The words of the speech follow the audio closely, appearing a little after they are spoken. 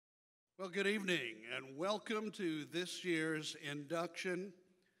Well, good evening and welcome to this year's induction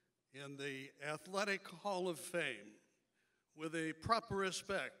in the Athletic Hall of Fame. With a proper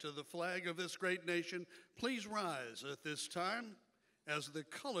respect to the flag of this great nation, please rise at this time as the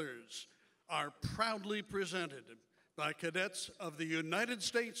colors are proudly presented by cadets of the United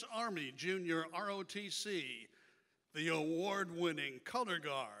States Army Junior ROTC, the award-winning Color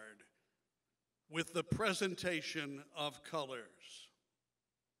Guard, with the presentation of colors.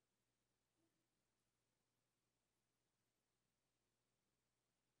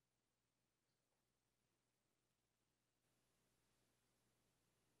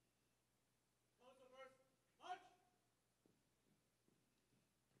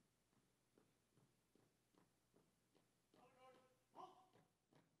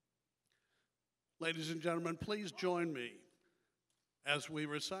 Ladies and gentlemen, please join me as we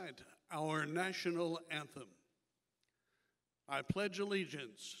recite our national anthem. I pledge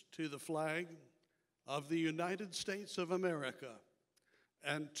allegiance to the flag of the United States of America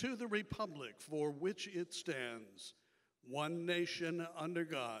and to the republic for which it stands, one nation under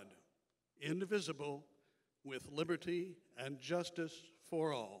God, indivisible, with liberty and justice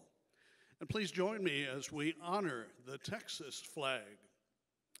for all. And please join me as we honor the Texas flag.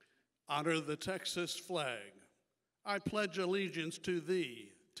 Honor the Texas flag. I pledge allegiance to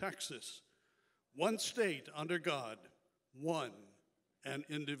thee, Texas, one state under God, one and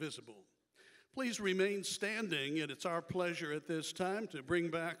indivisible. Please remain standing, and it's our pleasure at this time to bring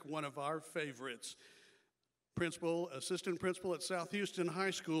back one of our favorites. Assistant Principal at South Houston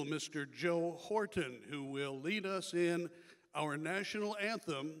High School, Mr. Joe Horton, who will lead us in our national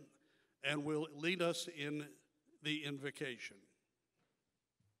anthem and will lead us in the invocation.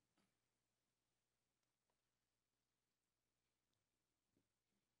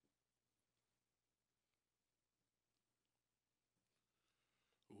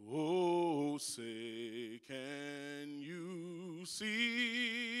 Oh, say, can you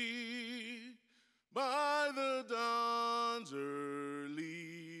see by the dawn's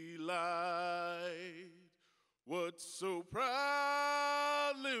early light what so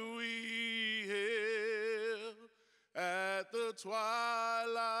proudly we hailed at the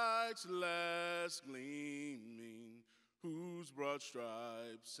twilight's last gleaming, whose broad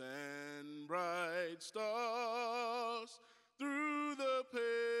stripes and bright stars through the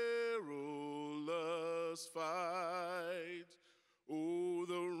perilous fight, oh,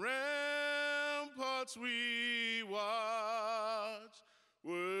 the ramparts we watched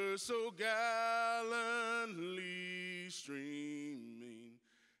were so gallantly streaming,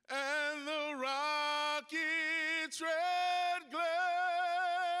 and the rockets' red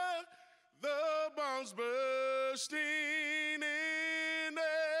glare, the bombs bursting in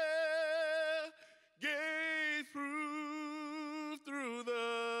air, gave through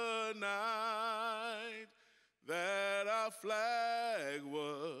the night that our flag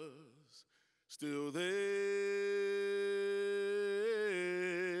was still there.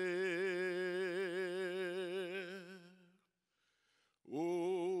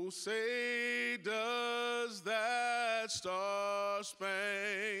 Oh, say, does that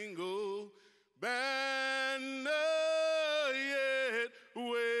star-spangled banner yet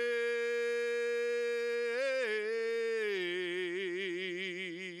wave?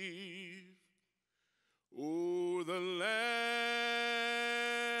 Oh, the land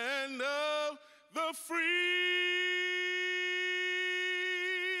of the free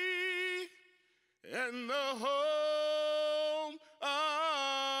and the home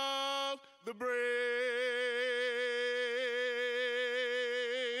of the brave.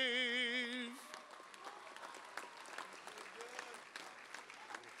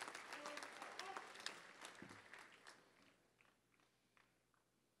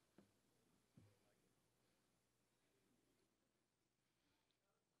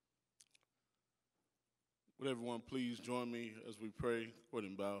 Would everyone please join me as we pray? Go ahead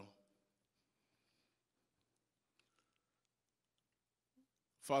and bow.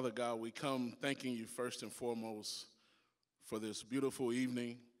 Father God, we come thanking you first and foremost for this beautiful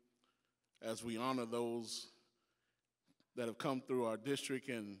evening as we honor those that have come through our district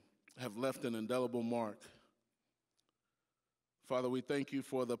and have left an indelible mark. Father, we thank you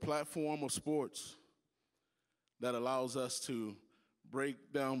for the platform of sports that allows us to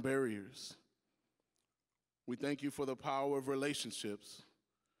break down barriers. We thank you for the power of relationships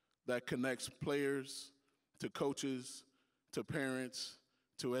that connects players to coaches, to parents,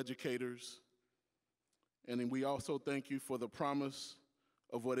 to educators. And then we also thank you for the promise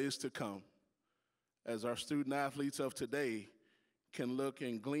of what is to come, as our student athletes of today can look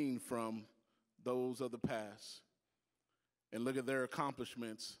and glean from those of the past and look at their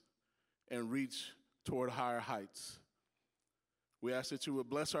accomplishments and reach toward higher heights. We ask that you would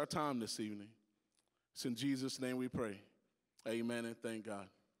bless our time this evening. It's in Jesus' name we pray. Amen and thank God.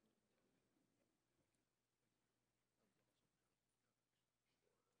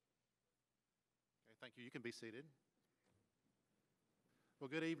 Okay, thank you. You can be seated. Well,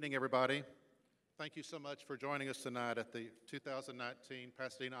 good evening, everybody. Thank you so much for joining us tonight at the 2019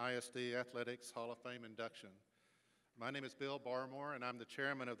 Pasadena ISD Athletics Hall of Fame induction. My name is Bill Barmore, and I'm the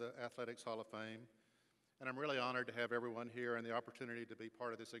chairman of the Athletics Hall of Fame. And I'm really honored to have everyone here and the opportunity to be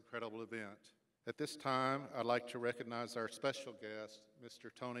part of this incredible event. At this time, I'd like to recognize our special guest, Mr.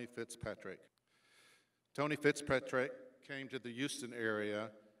 Tony Fitzpatrick. Tony Fitzpatrick came to the Houston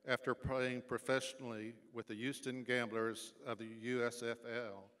area after playing professionally with the Houston Gamblers of the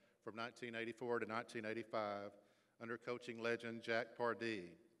USFL from 1984 to 1985 under coaching legend Jack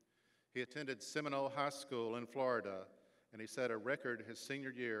Pardee. He attended Seminole High School in Florida, and he set a record his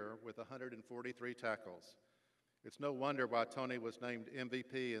senior year with 143 tackles. It's no wonder why Tony was named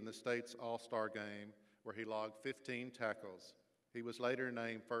MVP in the state's All-Star game, where he logged 15 tackles. He was later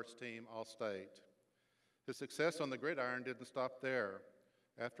named first-team All-State. His success on the gridiron didn't stop there.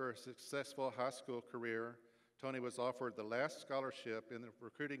 After a successful high school career, Tony was offered the last scholarship in the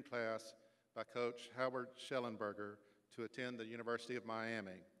recruiting class by Coach Howard Schellenberger to attend the University of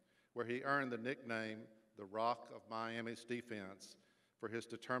Miami, where he earned the nickname the Rock of Miami's defense for his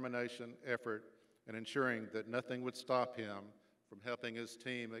determination, effort, and ensuring that nothing would stop him from helping his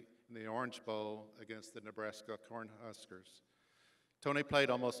team in the Orange Bowl against the Nebraska Cornhuskers. Tony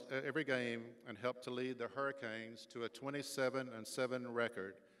played almost every game and helped to lead the Hurricanes to a 27-7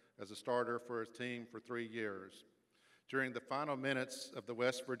 record as a starter for his team for 3 years. During the final minutes of the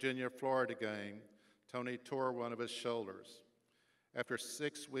West Virginia-Florida game, Tony tore one of his shoulders. After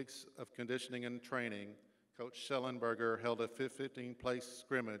 6 weeks of conditioning and training, Coach Schellenberger held a 15-place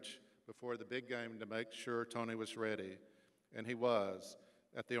scrimmage before the big game to make sure Tony was ready, and he was.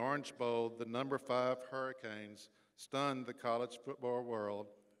 At the Orange Bowl, the number 5 Hurricanes stunned the college football world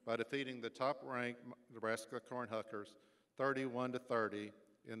by defeating the top-ranked Nebraska Cornhuskers 31-30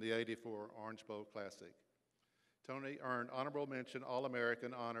 in the '84 Orange Bowl Classic. Tony earned honorable mention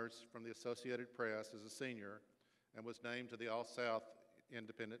All-American honors from the Associated Press as a senior and was named to the All-South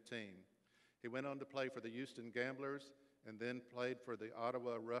independent team. He went on to play for the Houston Gamblers and then played for the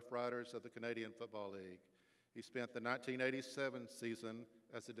Ottawa Rough Riders of the Canadian Football League. He spent the 1987 season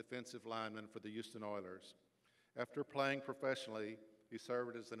as a defensive lineman for the Houston Oilers. After playing professionally, he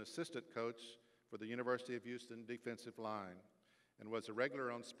served as an assistant coach for the University of Houston defensive line and was a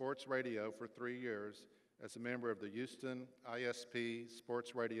regular on sports radio for 3 years as a member of the Houston ISP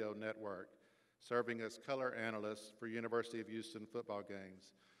Sports Radio Network, serving as color analyst for University of Houston football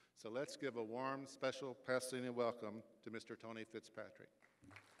games. So let's give a warm, special Pasadena welcome to Mr. Tony Fitzpatrick.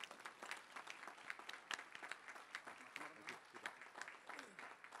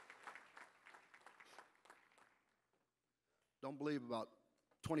 Don't believe about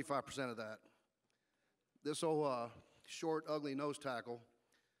 25% of that. This old short, ugly nose tackle.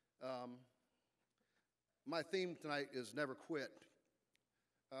 My theme tonight is never quit.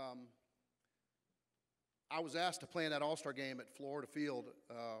 I was asked to play in that All-Star game at Florida Field.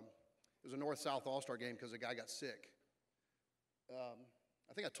 It was a North-South All-Star game because the guy got sick.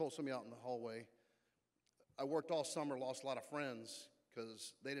 I think I told somebody out in the hallway. I worked all summer, lost a lot of friends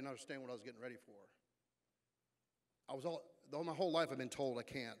because they didn't understand what I was getting ready for. My whole life I've been told I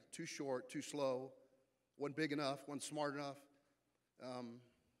can't. Too short, too slow, wasn't big enough, wasn't smart enough.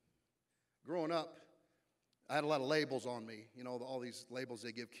 Growing up, I had a lot of labels on me, you know, all these labels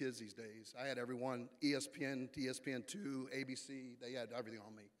they give kids these days. I had everyone, ESPN, ESPN2, ABC, they had everything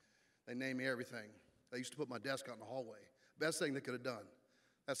on me. They named me everything. They used to put my desk out in the hallway. Best thing they could have done.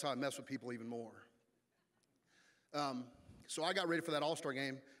 That's how I mess with people even more. So I got ready for that All-Star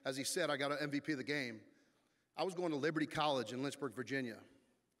game. As he said, I got an MVP of the game. I was going to Liberty College in Lynchburg, Virginia.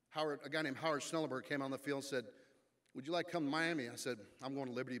 A guy named Howard Schnellenberg came on the field and said, "Would you like to come to Miami?" I said, "I'm going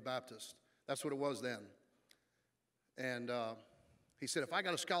to Liberty Baptist." That's what it was then. And he said, "If I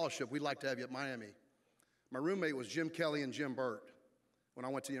got a scholarship, we'd like to have you at Miami." My roommate was Jim Kelly and Jim Burt when I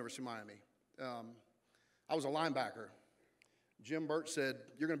went to the University of Miami. I was a linebacker. Jim Burt said,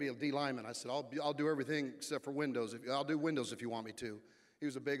 "You're going to be a D lineman." I said, I'll do everything except for windows. I'll do windows if you want me to. He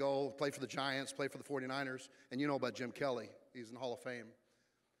was a big old, played for the Giants, played for the 49ers, and you know about Jim Kelly. He's in the Hall of Fame.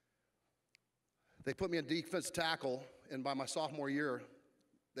 They put me in defensive tackle, and by my sophomore year,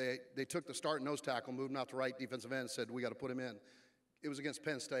 they took the start nose tackle, moved him out to right defensive end, and said, "We got to put him in." It was against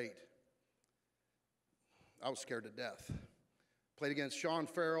Penn State. I was scared to death. Played against Sean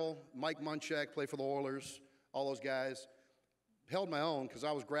Farrell, Mike Munchak, played for the Oilers, all those guys. held my own because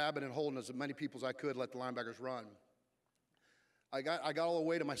I was grabbing and holding as many people as I could, let the linebackers run. I got all the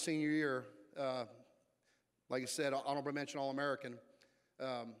way to my senior year. Like I said, honorable mention All-American.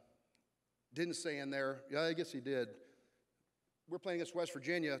 Didn't stay in there. Yeah, I guess he did. We're playing against West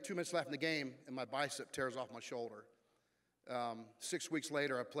Virginia, 2 minutes left in the game, and my bicep tears off my shoulder. 6 weeks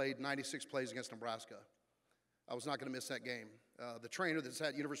later, I played 96 plays against Nebraska. I was not going to miss that game. The trainer that's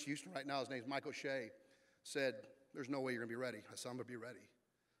at University of Houston right now, his name's Mike O'Shea, said, "There's no way you're going to be ready." I said, "I'm going to be ready.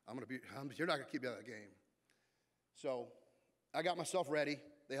 You're not going to keep me out of the game." So I got myself ready.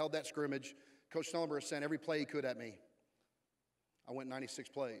 They held that scrimmage. Coach Snellenberger sent every play he could at me. I went 96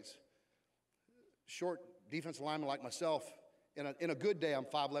 plays. Short defensive lineman like myself, in a good day, I'm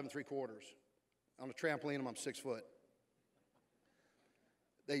 5'11", 3/4. On a trampoline, I'm 6 foot.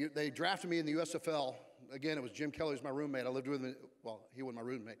 They drafted me in the USFL. Again, it was Jim Kelly was my roommate. I lived with him. Well, he wasn't my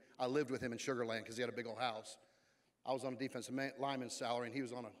roommate. I lived with him in Sugar Land because he had a big old house. I was on a defensive lineman's salary, and he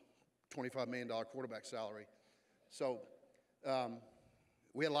was on a $25 million quarterback salary. So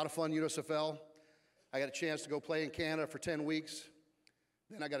we had a lot of fun in USFL. I got a chance to go play in Canada for 10 weeks.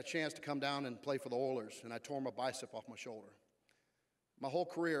 Then I got a chance to come down and play for the Oilers, and I tore my bicep off my shoulder. My whole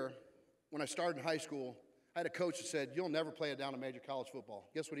career, when I started in high school, I had a coach that said, "You'll never play it down in major college football."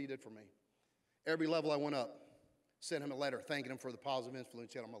 Guess what he did for me? Every level I went up, sent him a letter thanking him for the positive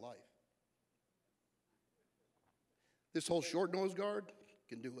influence he had on my life. This whole short nose guard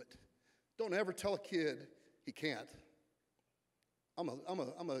can do it. Don't ever tell a kid he can't. I'm an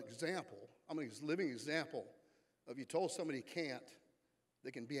example. I'm a living example of you told somebody he can't, they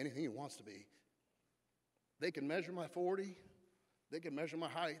can be anything he wants to be. They can measure my 40. They can measure my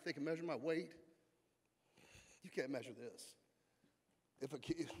height. They can measure my weight. You can't measure this. If a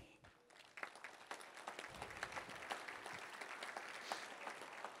kid...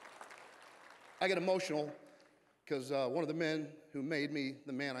 I get emotional because one of the men who made me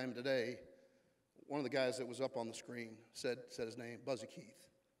the man I am today, one of the guys that was up on the screen said his name, Buzzy Keith.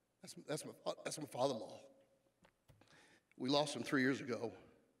 That's my father-in-law. We lost him 3 years ago,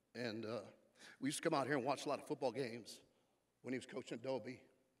 and we used to come out here and watch a lot of football games when he was coaching Adobe.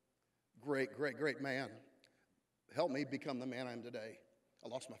 Great, great, great man. Helped me become the man I am today. I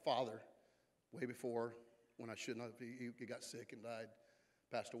lost my father way before when I shouldn't have. He got sick and died,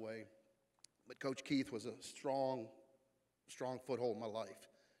 passed away. But Coach Keith was a strong foothold in my life.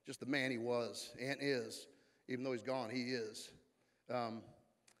 Just the man he was and is. Even though he's gone, he is.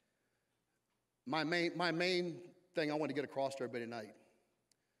 My main thing I want to get across to everybody tonight,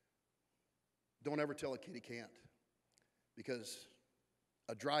 don't ever tell a kid he can't. Because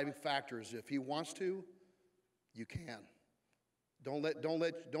a driving factor is if he wants to, you can. Don't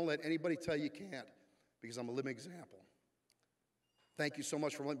let anybody tell you can't, because I'm a living example. Thank you so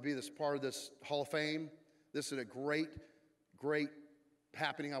much for letting me be this part of this Hall of Fame. This is a great, great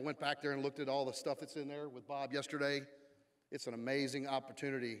happening. I went back there and looked at all the stuff that's in there with Bob yesterday. It's an amazing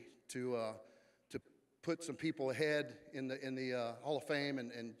opportunity to put some people ahead in the Hall of Fame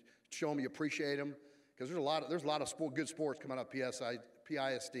and show them you appreciate them, because there's a lot of good sports coming up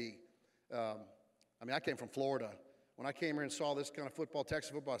PISD. I mean, I came from Florida. When I came here and saw this kind of football,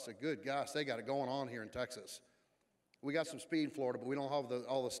 Texas football, I said, "Good gosh, they got it going on here in Texas." We got some speed in Florida, but we don't have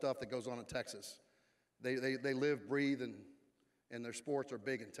all the stuff that goes on in Texas. They live, breathe, and their sports are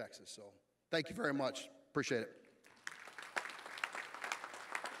big in Texas. So thank you very much. Appreciate it.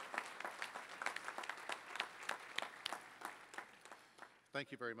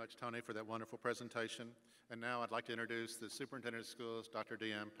 Thank you very much, Tony, for that wonderful presentation. And now I'd like to introduce the Superintendent of Schools, Dr.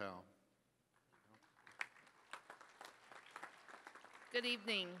 Deanne Powell. Good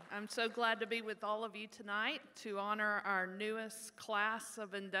evening. I'm so glad to be with all of you tonight to honor our newest class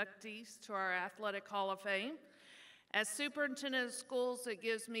of inductees to our Athletic Hall of Fame. As Superintendent of Schools, it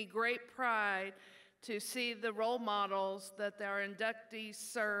gives me great pride to see the role models that our inductees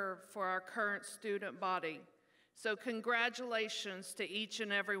serve for our current student body. So congratulations to each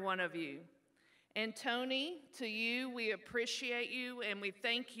and every one of you. And Tony, to you, we appreciate you and we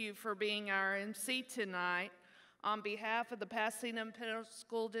thank you for being our MC tonight. On behalf of the Pasadena Middle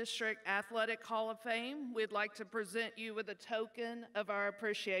School District Athletic Hall of Fame, we'd like to present you with a token of our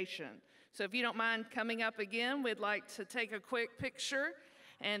appreciation. So if you don't mind coming up again, we'd like to take a quick picture,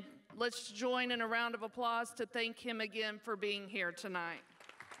 and let's join in a round of applause to thank him again for being here tonight.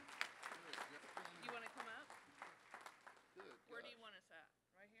 You want to come up? Where do you want us at?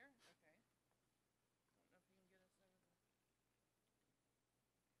 Right here?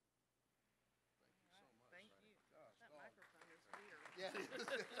 Okay. Thank you. That microphone is weird. Yeah.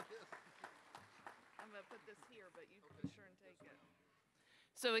 I'm going to put this here, but you be sure and take it.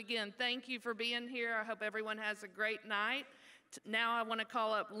 So again, thank you for being here. I hope everyone has a great night. Now I want to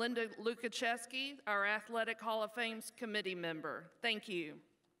call up Linda Lukacheski, our Athletic Hall of Fame's committee member. Thank you.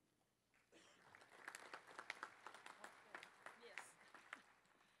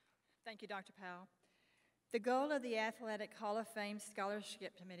 Thank you, Dr. Powell. The goal of the Athletic Hall of Fame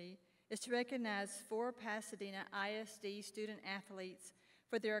Scholarship Committee is to recognize 4 Pasadena ISD student athletes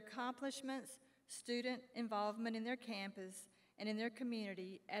for their accomplishments, student involvement in their campus and in their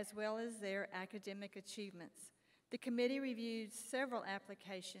community, as well as their academic achievements. The committee reviewed several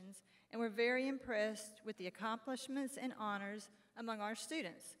applications and were very impressed with the accomplishments and honors among our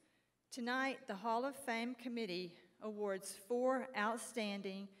students. Tonight, the Hall of Fame Committee awards 4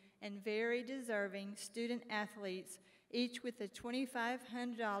 outstanding and very deserving student athletes, each with a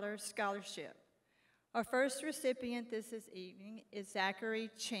 $2,500 scholarship. Our first recipient this evening is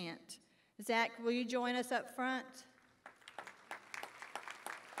Zachary Chant. Zach, will you join us up front?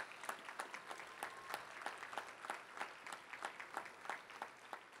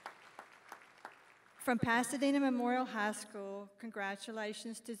 From Pasadena Memorial High School,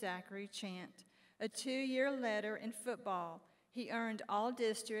 congratulations to Zachary Chant. A 2-year letter in football. He earned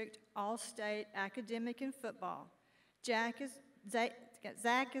All-District, All-State Academic in football. Zach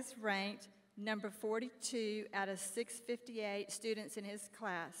is ranked number 42 out of 658 students in his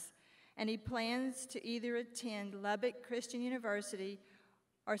class, and he plans to either attend Lubbock Christian University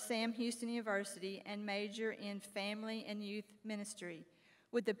or Sam Houston University and major in family and youth ministry.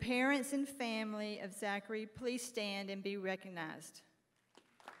 Would the parents and family of Zachary please stand and be recognized?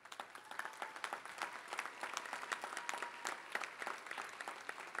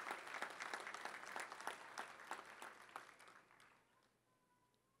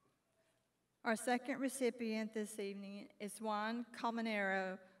 Our second recipient this evening is Juan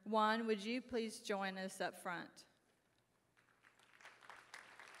Colmenero. Juan, would you please join us up front?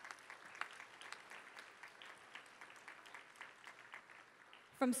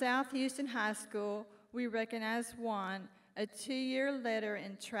 From South Houston High School, we recognize Juan, a 2-year letter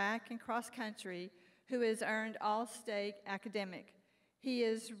in track and cross country, who has earned All-State Academic. He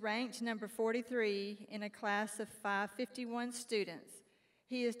is ranked number 43 in a class of 551 students.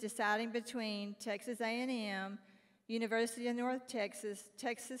 He is deciding between Texas A&M, University of North Texas,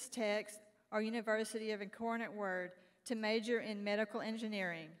 Texas Tech, or University of Incarnate Word to major in medical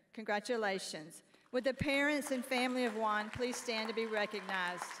engineering. Congratulations. Would the parents and family of Juan please stand to be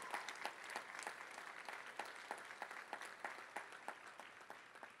recognized?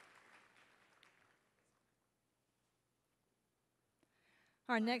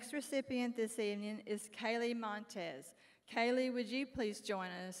 Our next recipient this evening is Kaylee Montez. Kaylee, would you please join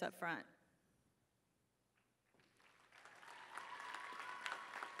us up front?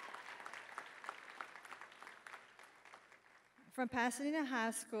 From Pasadena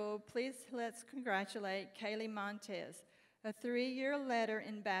High School, please let's congratulate Kaylee Montez, a 3-year letter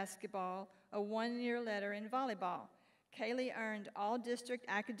in basketball, a 1-year letter in volleyball. Kaylee earned All-District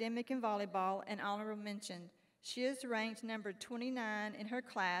Academic in volleyball and honorable mention. She is ranked number 29 in her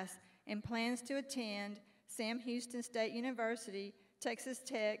class and plans to attend Sam Houston State University, Texas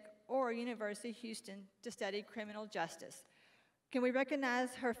Tech, or University of Houston to study criminal justice. Can we recognize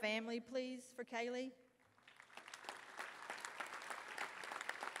her family, please, for Kaylee?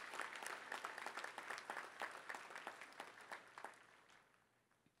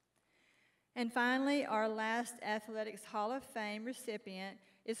 And finally, our last Athletics Hall of Fame recipient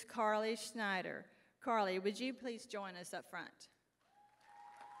is Carly Schneider. Carly, would you please join us up front?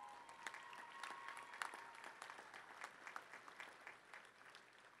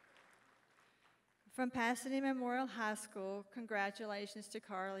 From Pasadena Memorial High School, congratulations to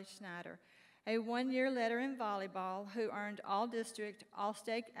Carly Schneider, a 1-year letter in volleyball who earned All-District,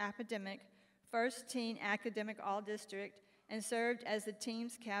 All-State Academic, First Team Academic All-District, and served as the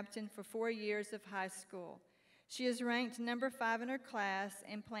team's captain for 4 years of high school. She is ranked number 5 in her class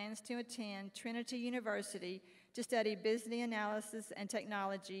and plans to attend Trinity University to study business analysis and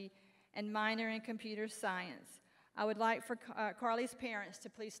technology and minor in computer science. I would like for Carly's parents to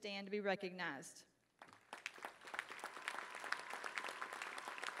please stand to be recognized.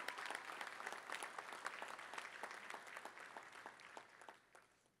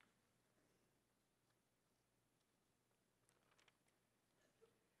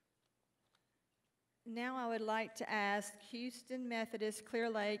 Now I would like to ask Houston Methodist Clear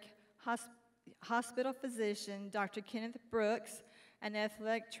Lake Hospital physician Dr. Kenneth Brooks and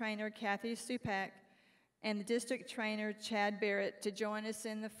athletic trainer Kathy Supak and the district trainer Chad Barrett to join us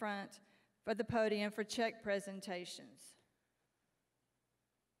in the front for the podium for check presentations.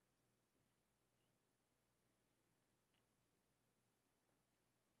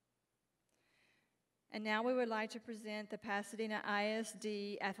 And now we would like to present the Pasadena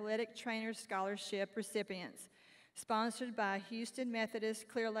ISD Athletic Trainer Scholarship recipients, sponsored by Houston Methodist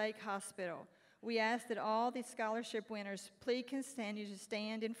Clear Lake Hospital. We ask that all the scholarship winners please continue to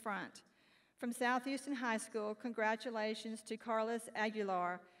stand in front. From South Houston High School, congratulations to Carlos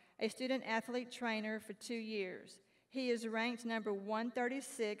Aguilar, a student athlete trainer for 2 years. He is ranked number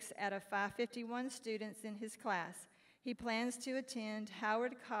 136 out of 551 students in his class. He plans to attend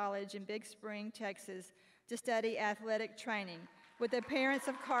Howard College in Big Spring, Texas, to study athletic training. Would the parents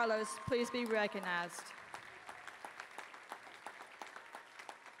of Carlos please be recognized?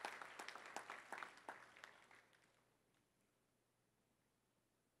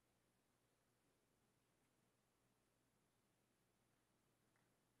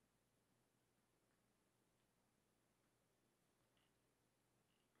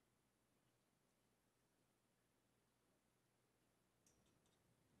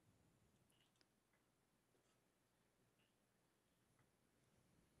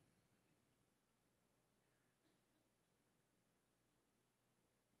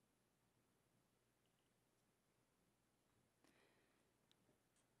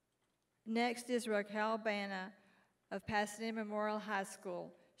 Next is Raquel Bana of Pasadena Memorial High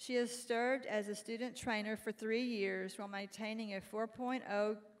School. She has served as a student trainer for 3 years while maintaining a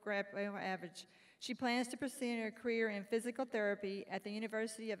 4.0 grade average. She plans to pursue her career in physical therapy at the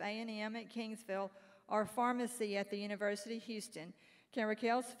University of A&M at Kingsville or pharmacy at the University of Houston. Can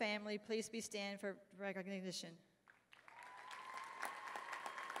Raquel's family please be stand for recognition?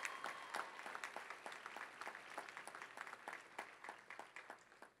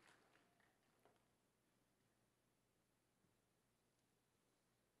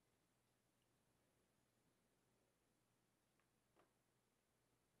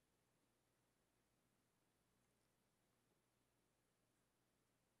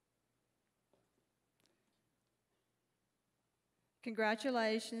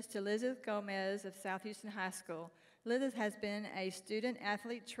 Congratulations to Elizabeth Gomez of South Houston High School. Elizabeth has been a student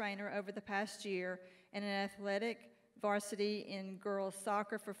athlete trainer over the past year and an athletic varsity in girls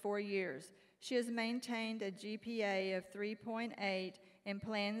soccer for 4 years. She has maintained a GPA of 3.8 and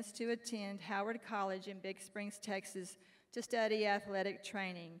plans to attend Howard College in Big Springs, Texas to study athletic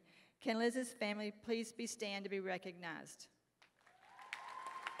training. Can Elizabeth's family please be stand to be recognized?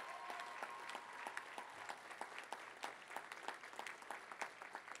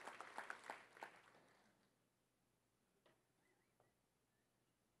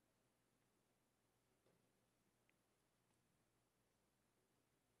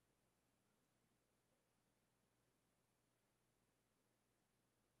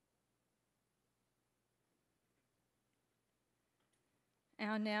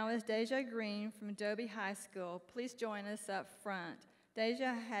 And now is Deja Green from Adobe High School. Please join us up front.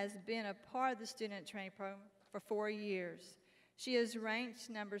 Deja has been a part of the student training program for 4 years. She is ranked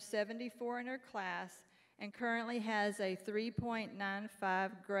number 74 in her class and currently has a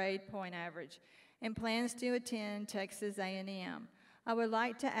 3.95 grade point average and plans to attend Texas A&M. I would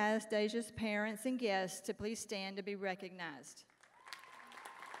like to ask Deja's parents and guests to please stand to be recognized.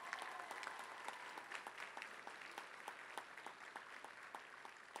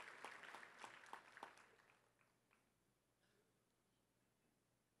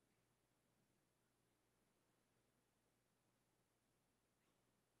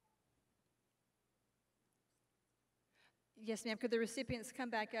 Yes, ma'am. Could the recipients come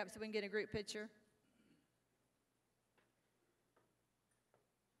back up so we can get a group picture?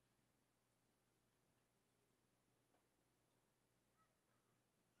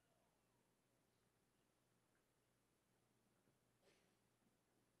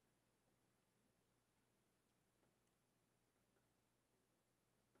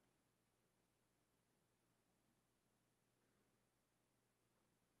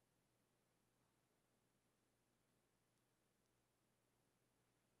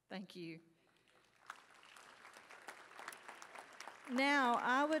 Thank you. Now,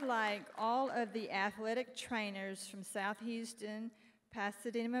 I would like all of the athletic trainers from South Houston,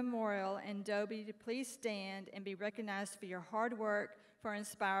 Pasadena Memorial, and Dobie to please stand and be recognized for your hard work for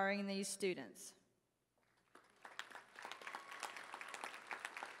inspiring these students.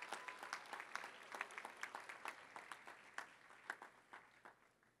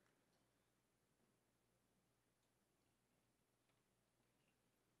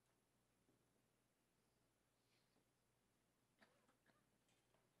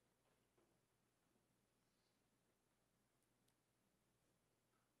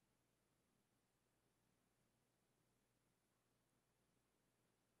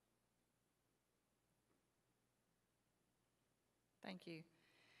 Thank you.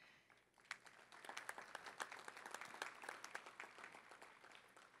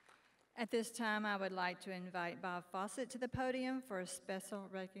 At this time, I would like to invite Bob Fawcett to the podium for a special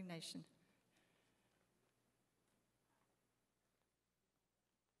recognition.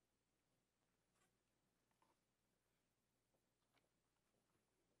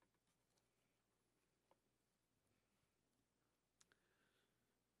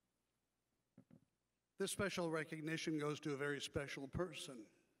 This special recognition goes to a very special person.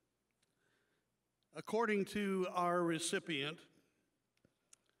 According to our recipient,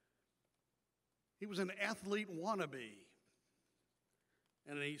 he was an athlete wannabe,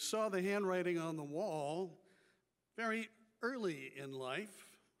 and he saw the handwriting on the wall very early in life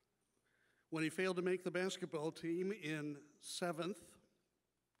when he failed to make the basketball team in 7th,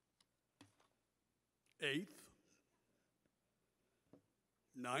 8th,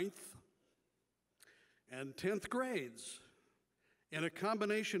 9th, and 10th grades in a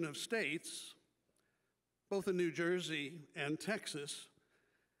combination of states, both in New Jersey and Texas,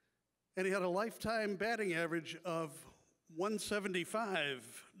 and he had a lifetime batting average of 175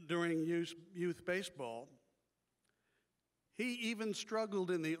 during youth baseball. He even struggled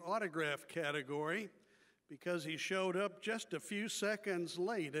in the autograph category because he showed up just a few seconds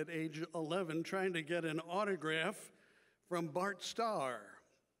late at age 11 trying to get an autograph from Bart Starr,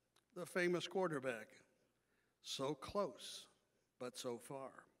 the famous quarterback. So close, but so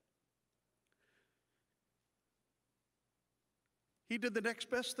far. He did the next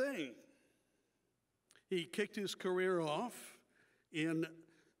best thing. He kicked his career off in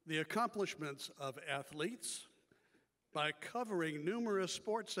the accomplishments of athletes by covering numerous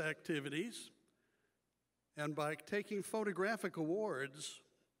sports activities and by taking photographic awards,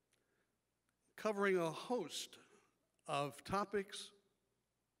 covering a host of topics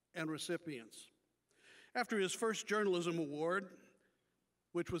and recipients. After his first journalism award,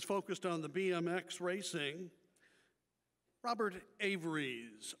 which was focused on the BMX racing, Robert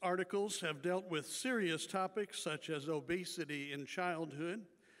Avery's articles have dealt with serious topics such as obesity in childhood,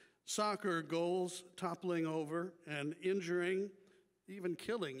 soccer goals toppling over and injuring, even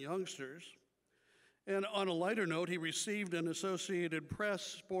killing youngsters. And on a lighter note, he received an Associated Press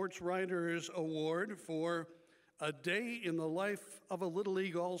Sports Writers Award for a day in the life of a Little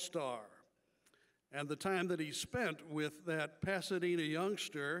League All-Star, and the time that he spent with that Pasadena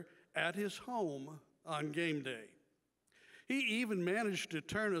youngster at his home on game day. He even managed to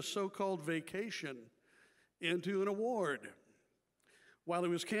turn a so-called vacation into an award. While he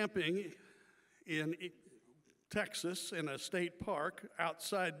was camping in Texas in a state park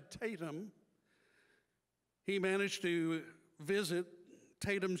outside Tatum, he managed to visit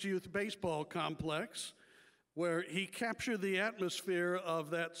Tatum's youth baseball complex, where he captured the atmosphere of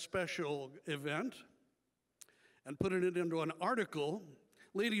that special event and put it into an article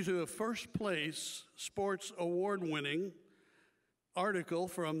leading to a first place sports award-winning article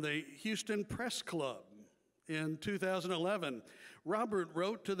from the Houston Press Club in 2011. Robert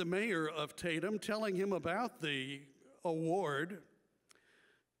wrote to the mayor of Tatum telling him about the award,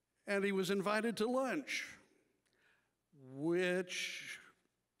 and he was invited to lunch, which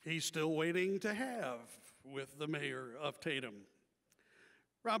he's still waiting to have with the mayor of Tatum.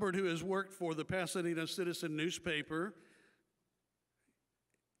 Robert, who has worked for the Pasadena Citizen newspaper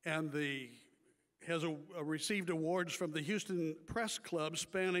and has received awards from the Houston Press Club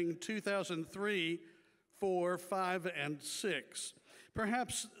spanning 2003, 4, 5, and 6.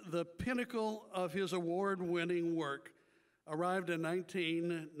 Perhaps the pinnacle of his award-winning work arrived in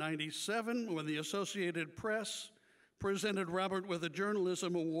 1997 when the Associated Press presented Robert with a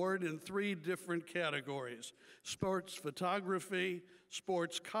journalism award in 3 different categories: sports photography,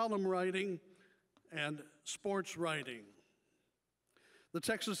 sports column writing, and sports writing. The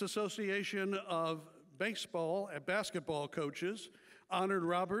Texas Association of Baseball and Basketball Coaches honored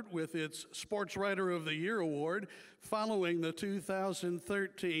Robert with its Sports Writer of the Year award following the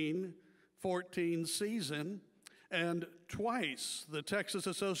 2013-14 season, and twice the Texas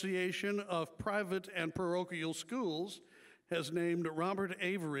Association of Private and Parochial Schools has named Robert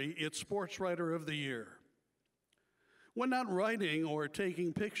Avery its Sports Writer of the Year. When not writing or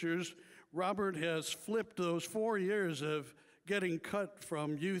taking pictures, Robert has flipped those 4 years of getting cut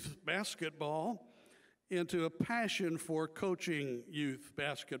from youth basketball into a passion for coaching youth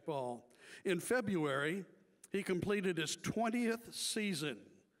basketball. In February, he completed his 20th season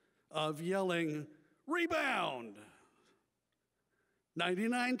of yelling, "Rebound!"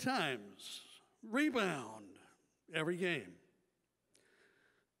 99 times, rebound, every game.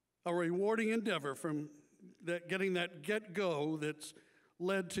 A rewarding endeavor from getting that get-go that's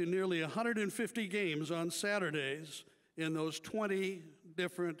led to nearly 150 games on Saturdays in those 20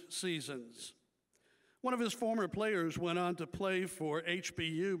 different seasons. One of his former players went on to play for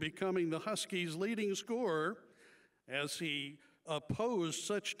HBU, becoming the Huskies' leading scorer as he opposed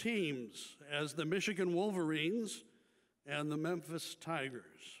such teams as the Michigan Wolverines and the Memphis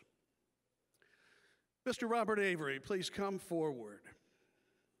Tigers. Mr. Robert Avery, please come forward.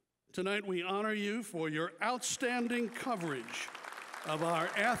 Tonight we honor you for your outstanding coverage of our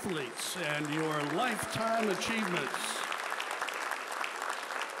athletes and your lifetime achievements.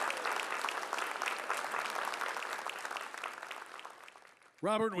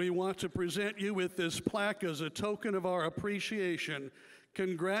 Robert, we want to present you with this plaque as a token of our appreciation.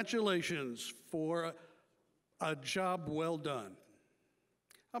 Congratulations for a job well done.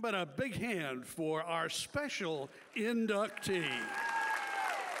 How about a big hand for our special inductee?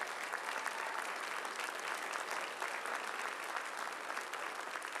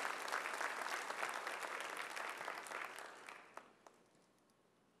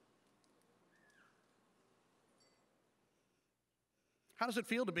 How does it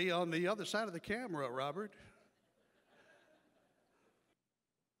feel to be on the other side of the camera, Robert?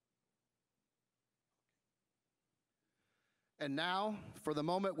 And now, for the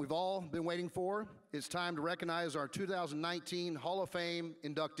moment we've all been waiting for, it's time to recognize our 2019 Hall of Fame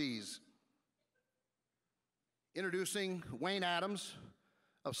inductees. Introducing Wayne Adams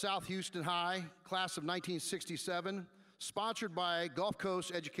of South Houston High, class of 1967, sponsored by Gulf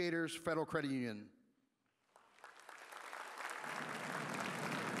Coast Educators Federal Credit Union.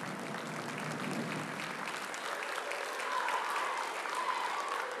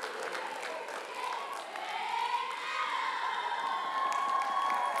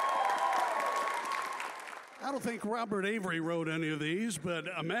 I don't think Robert Avery wrote any of these, but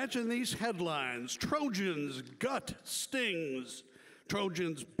imagine these headlines. Trojans gut stings.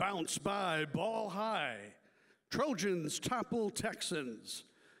 Trojans bounce by ball high. Trojans topple Texans.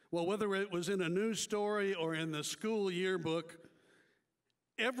 Well, whether it was in a news story or in the school yearbook,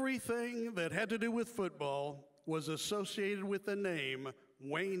 everything that had to do with football was associated with the name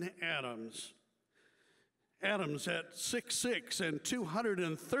Wayne Adams. Adams, at 6'6" and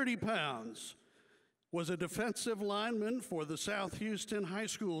 230 pounds, was a defensive lineman for the South Houston High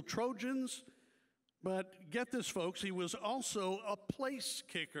School Trojans, but get this, folks, he was also a place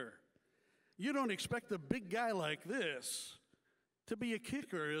kicker. You don't expect a big guy like this to be a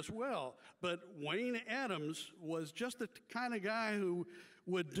kicker as well, but Wayne Adams was just the kind of guy who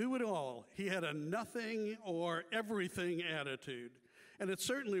would do it all. He had a nothing or everything attitude, and it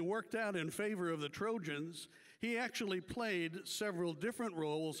certainly worked out in favor of the Trojans. He actually played several different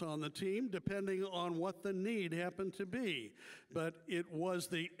roles on the team depending on what the need happened to be. But it was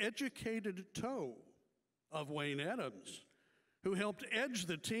the educated toe of Wayne Adams who helped edge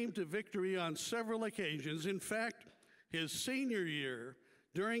the team to victory on several occasions. In fact, his senior year,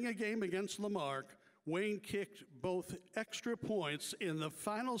 during a game against Lamarck, Wayne kicked both extra points in the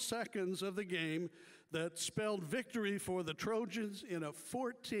final seconds of the game that spelled victory for the Trojans in a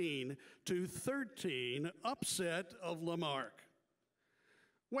 14-13 upset of Lamarck.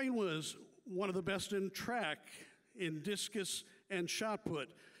 Wayne was one of the best in track, in discus and shot put.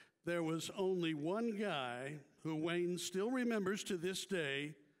 There was only one guy who Wayne still remembers to this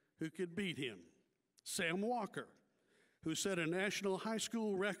day who could beat him, Sam Walker, who set a national high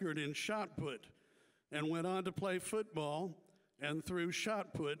school record in shot put and went on to play football and threw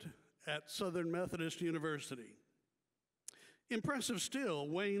shot put at Southern Methodist University. Impressive still,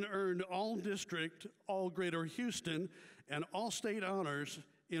 Wayne earned All-District, All-Greater Houston, and All-State honors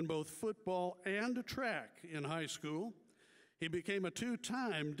in both football and track in high school. He became a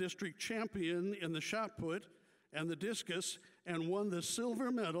two-time district champion in the shot put and the discus and won the silver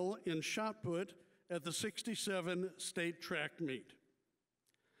medal in shot put at the 67 state track meet.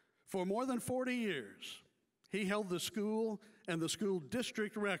 For more than 40 years, he held the school and the school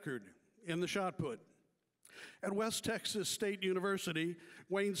district record in the shot put. At West Texas State University,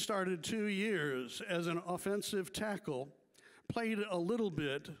 Wayne started 2 years as an offensive tackle, played a little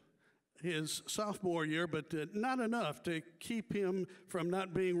bit his sophomore year, but not enough to keep him from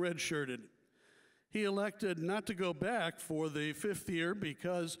not being redshirted. He elected not to go back for the 5th year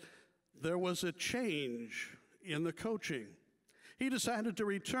because there was a change in the coaching. He decided to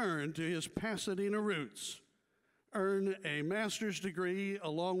return to his Pasadena roots, earn a master's degree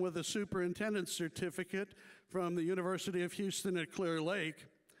along with a superintendent's certificate from the University of Houston at Clear Lake,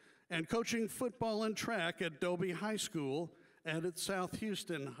 and coaching football and track at Dobie High School and at South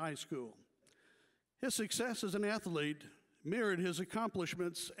Houston High School. His success as an athlete mirrored his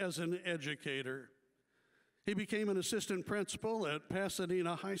accomplishments as an educator. He became an assistant principal at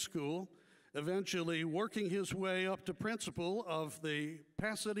Pasadena High School, eventually working his way up to principal of the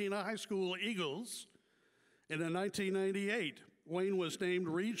Pasadena High School Eagles, And in 1998, Wayne was named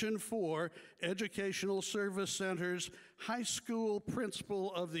Region 4 Educational Service Center's High School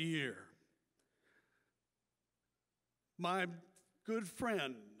Principal of the Year. My good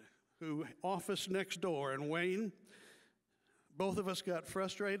friend, who office next door, and Wayne, both of us got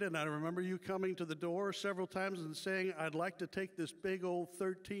frustrated, and I remember you coming to the door several times and saying, I'd like to take this big old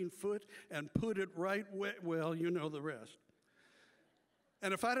 13-foot and put it right where, well, you know the rest.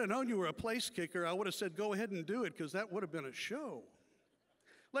 And if I'd have known you were a place kicker, I would have said, go ahead and do it, because that would have been a show.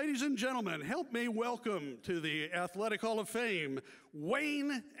 Ladies and gentlemen, help me welcome to the Athletic Hall of Fame,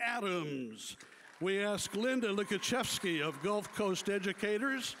 Wayne Adams. We ask Linda Lukachevsky of Gulf Coast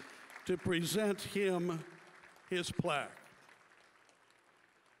Educators to present him his plaque.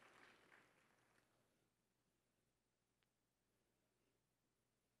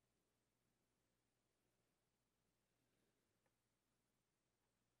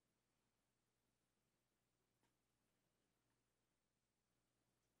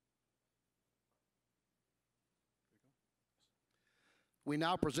 We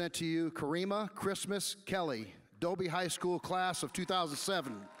now present to you Karima Christmas-Kelly, Dobie High School class of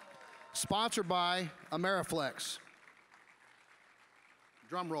 2007, sponsored by Ameriflex.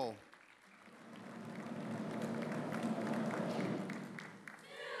 Drum roll.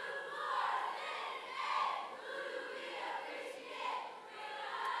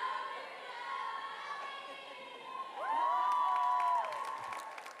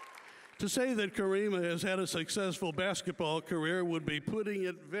 To say that Karima has had a successful basketball career would be putting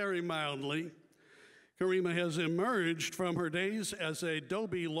it very mildly. Karima has emerged from her days as a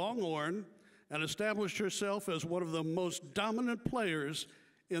Dobie Longhorn and established herself as one of the most dominant players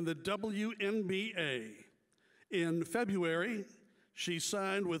in the WNBA. In February, she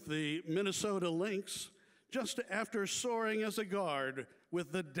signed with the Minnesota Lynx just after soaring as a guard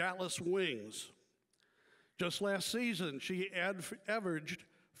with the Dallas Wings. Just last season, she averaged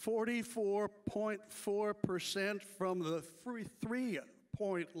 44.4% from the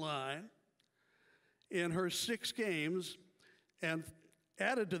three-point line in her 6 games, and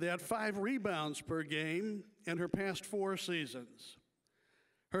added to that 5 rebounds per game in her past 4 seasons.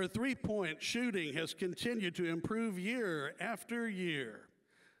 Her three-point shooting has continued to improve year after year.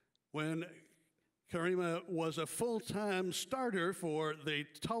 When Karima was a full-time starter for the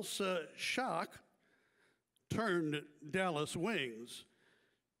Tulsa Shock turned Dallas Wings,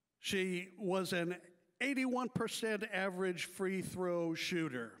 she was an 81% average free throw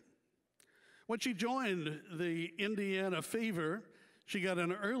shooter. When she joined the Indiana Fever, she got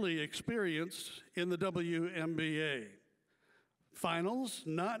an early experience in the WNBA. Finals,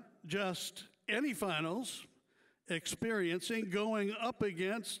 not just any finals, experiencing going up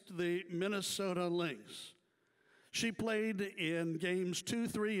against the Minnesota Lynx. She played in games 2,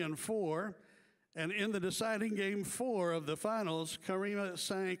 3, and 4, and in the deciding game 4 of the finals, Karima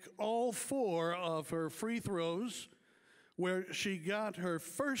sank all 4 of her free throws, where she got her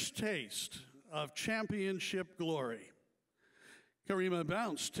first taste of championship glory. Karima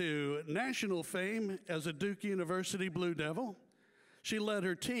bounced to national fame as a Duke University Blue Devil. She led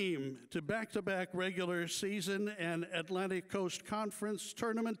her team to back-to-back regular season and Atlantic Coast Conference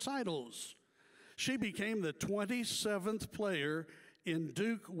tournament titles. She became the 27th player in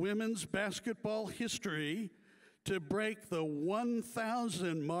Duke women's basketball history to break the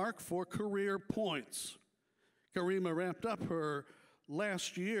 1,000 mark for career points. Karima wrapped up her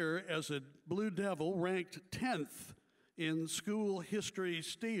last year as a Blue Devil, ranked 10th in school history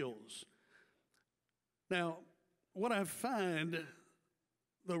steals. Now, what I find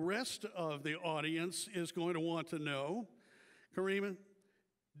the rest of the audience is going to want to know, Karima,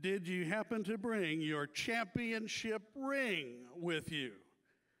 did you happen to bring your championship ring with you?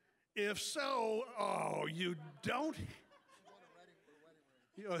 If so, oh, you don't?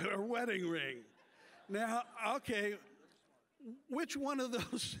 Her wedding ring. Now, okay, which one of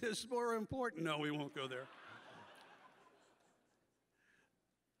those is more important? No, we won't go there.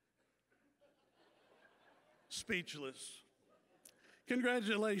 Speechless.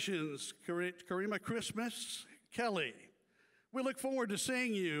 Congratulations, Karima Christmas-Kelly. We look forward to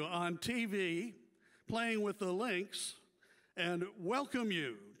seeing you on TV, playing with the Lynx, and welcome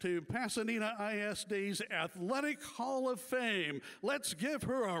you to Pasadena ISD's Athletic Hall of Fame. Let's give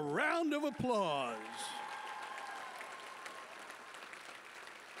her a round of applause.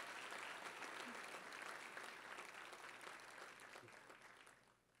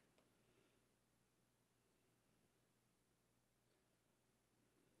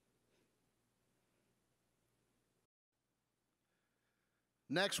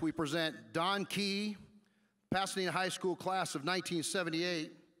 Next, we present Don Key, Pasadena High School class of 1978,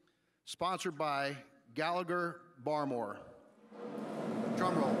 sponsored by Gallagher Barmore.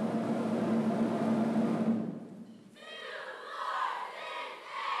 Drum roll.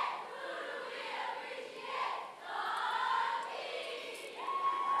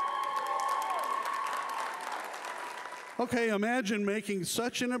 Okay, imagine making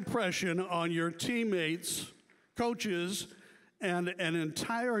such an impression on your teammates, coaches, and an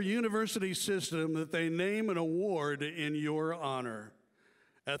entire university system that they name an award in your honor.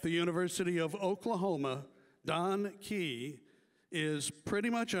 At the University of Oklahoma, Don Key is pretty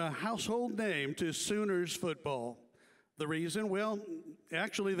much a household name to Sooners football. The reason? Well,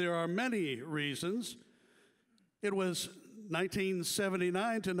 actually, there are many reasons. It was 1979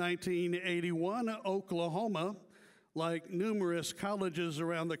 to 1981, Oklahoma, like numerous colleges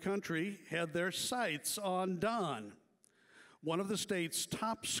around the country, had their sights on Don. One of the state's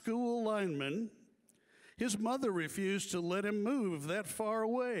top school linemen, his mother refused to let him move that far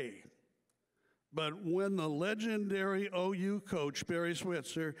away. But when the legendary OU coach, Barry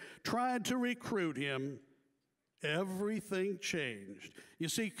Switzer, tried to recruit him, everything changed. You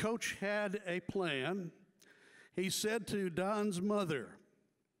see, Coach had a plan. He said to Don's mother,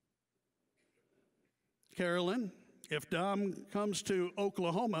 Carolyn, if Don comes to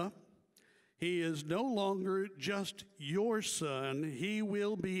Oklahoma, he is no longer just your son, he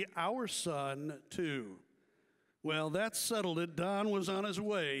will be our son too. Well, that settled it. Don was on his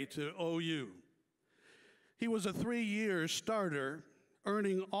way to OU. He was a 3-year starter,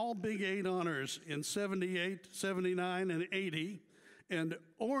 earning all Big 8 honors in 78, 79, and 80, and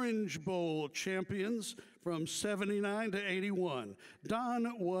Orange Bowl champions from 79 to 81.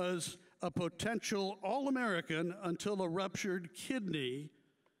 Don was a potential All-American until a ruptured kidney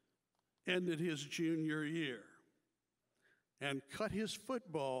ended his junior year and cut his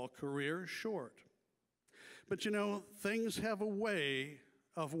football career short. But you know, things have a way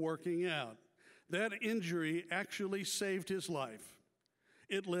of working out. That injury actually saved his life.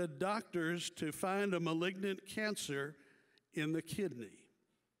 It led doctors to find a malignant cancer in the kidney.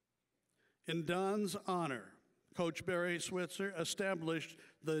 In Don's honor, Coach Barry Switzer established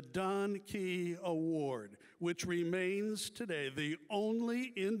the Don Key Award, which remains today the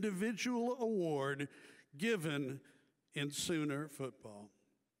only individual award given in Sooner football.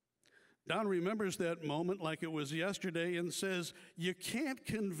 Don remembers that moment like it was yesterday and says, "You can't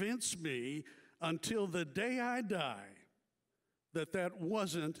convince me until the day I die that that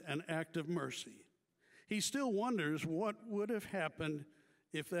wasn't an act of mercy." He still wonders what would have happened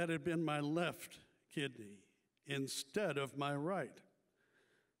if that had been my left kidney instead of my right.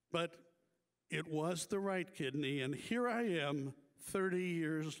 But it was the right kidney, and here I am 30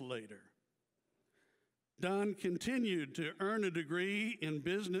 years later. Don continued to earn a degree in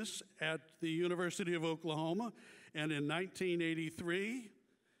business at the University of Oklahoma, and in 1983,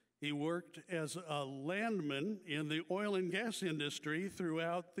 he worked as a landman in the oil and gas industry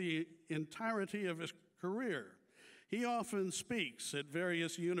throughout the entirety of his career. He often speaks at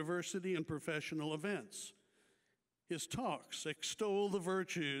various university and professional events. His talks extol the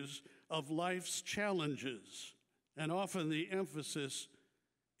virtues of life's challenges, and often the emphasis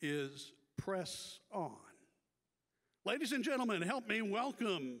is press on. Ladies and gentlemen, help me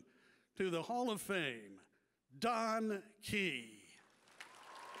welcome to the Hall of Fame, Don Key.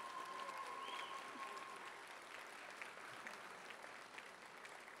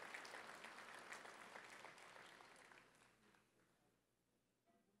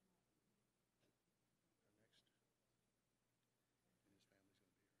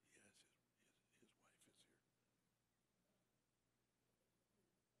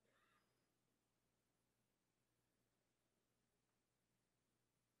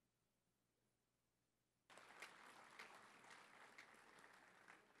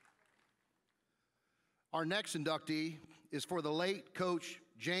 Our next inductee is for the late coach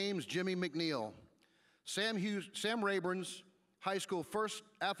James Jimmy McNeil, Sam Rayburn's high school first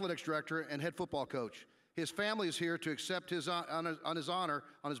athletics director and head football coach. His family is here to accept his honor on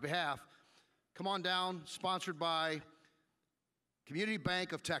his behalf. Come on down, sponsored by Community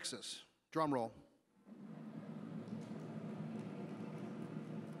Bank of Texas. Drum roll.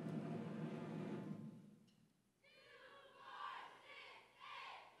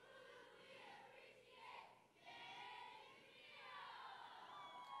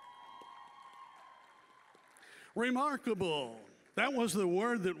 Remarkable. That was the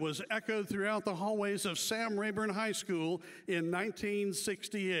word that was echoed throughout the hallways of Sam Rayburn High School in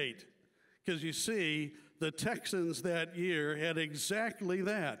 1968. Because you see, the Texans that year had exactly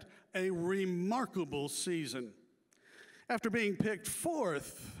that, a remarkable season. After being picked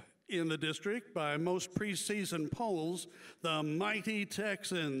 4th in the district by most preseason polls, the mighty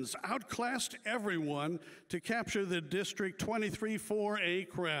Texans outclassed everyone to capture the District 23 4A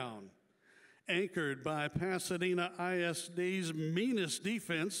crown. Anchored by Pasadena ISD's meanest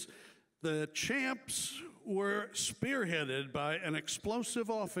defense, the champs were spearheaded by an explosive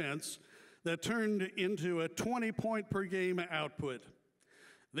offense that turned into a 20-point-per-game output.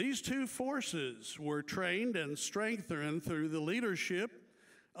 These two forces were trained and strengthened through the leadership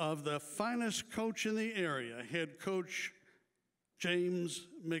of the finest coach in the area, head coach James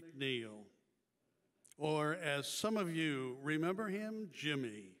McNeil, or as some of you remember him,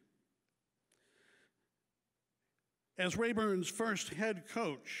 Jimmy. As Rayburn's first head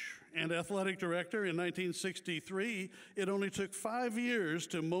coach and athletic director in 1963, it only took 5 years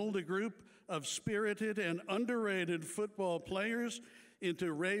to mold a group of spirited and underrated football players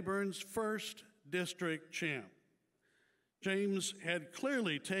into Rayburn's first district champ. James had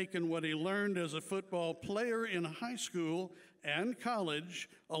clearly taken what he learned as a football player in high school and college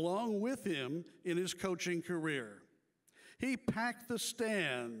along with him in his coaching career. He packed the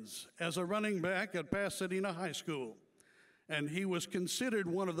stands as a running back at Pasadena High School, and he was considered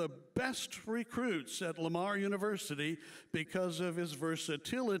one of the best recruits at Lamar University because of his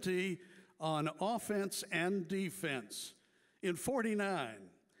versatility on offense and defense. In '49,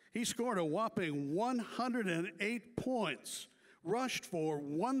 he scored a whopping 108 points, rushed for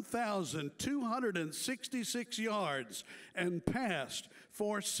 1,266 yards, and passed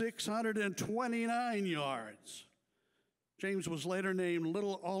for 629 yards. James was later named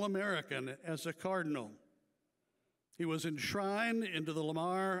Little All-American as a Cardinal. He was enshrined into the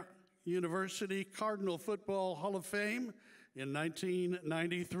Lamar University Cardinal Football Hall of Fame in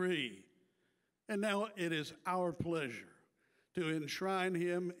 1993. And now it is our pleasure to enshrine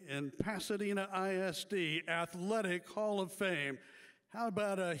him in Pasadena ISD Athletic Hall of Fame. How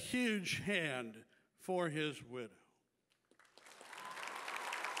about a huge hand for his widow?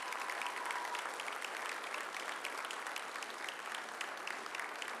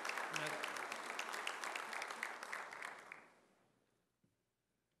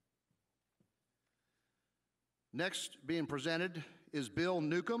 Next being presented is Bill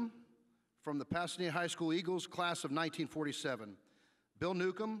Newcomb from the Pasadena High School Eagles class of 1947. Bill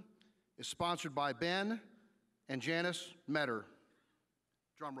Newcomb is sponsored by Ben and Janice Metter.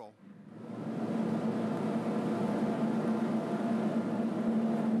 Drum roll.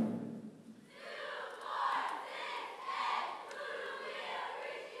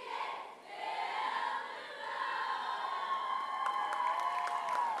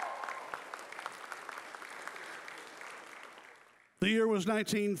 The year was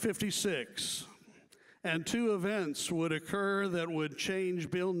 1956, and two events would occur that would change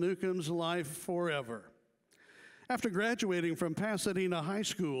Bill Newcomb's life forever. After graduating from Pasadena High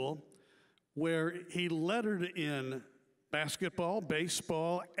School, where he lettered in basketball,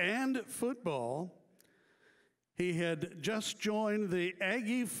 baseball, and football, he had just joined the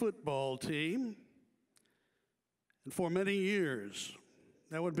Aggie football team, and for many years,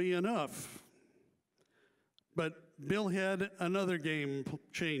 that would be enough. But Bill had another game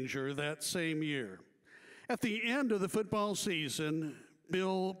changer that same year. At the end of the football season,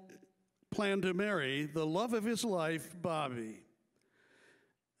 Bill planned to marry the love of his life, Bobby.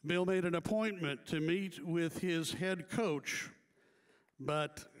 Bill made an appointment to meet with his head coach,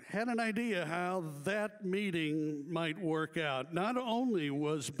 but had an idea how that meeting might work out. Not only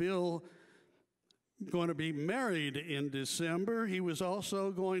was Bill going to be married in December, he was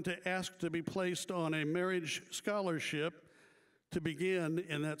also going to ask to be placed on a marriage scholarship to begin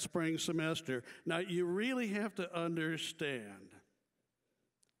in that spring semester. Now, you really have to understand,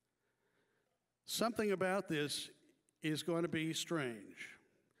 something about this is going to be strange.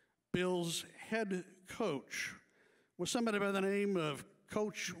 Bill's head coach was somebody by the name of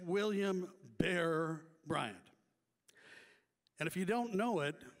Coach William Bear Bryant. And if you don't know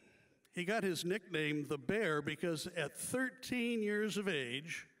it, he got his nickname, the Bear, because at 13 years of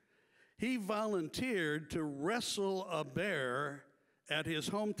age, he volunteered to wrestle a bear at his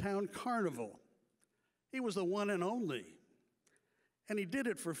hometown carnival. He was the one and only, and he did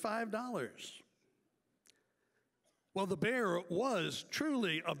it for $5. Well, the bear was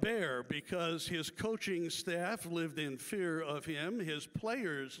truly a bear because his coaching staff lived in fear of him. His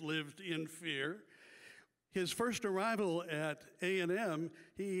players lived in fear. His first arrival at A&M,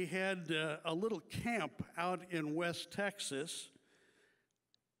 he had a little camp out in West Texas,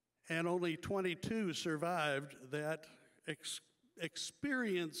 and only 22 survived that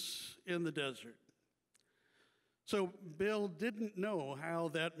experience in the desert. So Bill didn't know how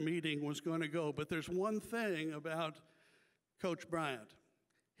that meeting was going to go, but there's one thing about Coach Bryant.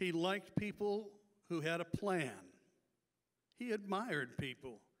 He liked people who had a plan. He admired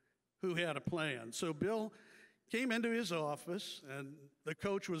people who had a plan. So Bill came into his office, and the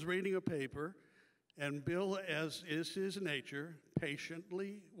coach was reading a paper, and Bill, as is his nature,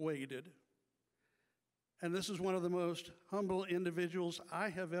 patiently waited. And this is one of the most humble individuals I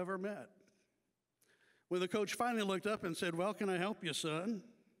have ever met. When the coach finally looked up and said, "Well, can I help you, son?"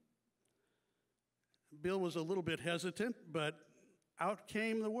 Bill was a little bit hesitant, but out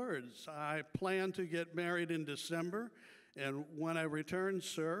came the words, "I plan to get married in December, and when I return,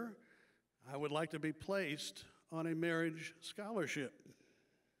 sir, I would like to be placed on a marriage scholarship."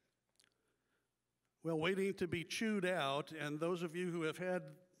 Well, waiting to be chewed out, and those of you who have had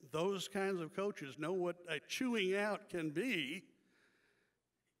those kinds of coaches know what a chewing out can be.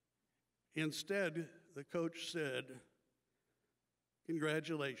 Instead, the coach said,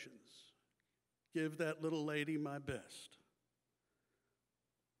 "Congratulations. Give that little lady my best."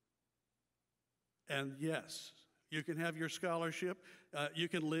 And yes, you can have your scholarship. You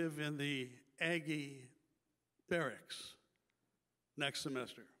can live in the Aggie barracks next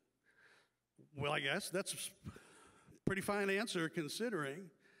semester. Well, I guess that's a pretty fine answer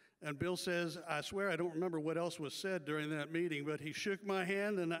considering. And Bill says, "I swear I don't remember what else was said during that meeting, but he shook my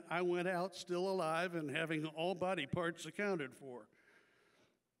hand and I went out still alive and having all body parts accounted for."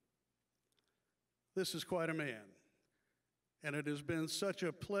 This is quite a man. And it has been such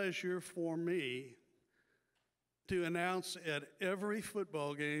a pleasure for me to announce at every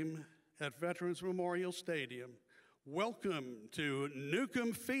football game at Veterans Memorial Stadium, "Welcome to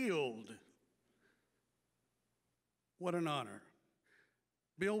Newcomb Field." What an honor.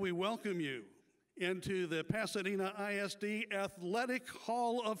 Bill, we welcome you into the Pasadena ISD Athletic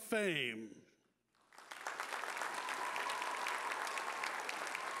Hall of Fame.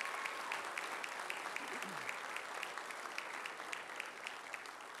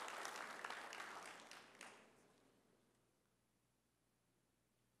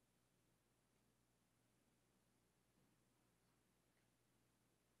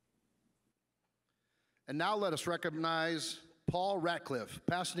 And now let us recognize Paul Ratliff,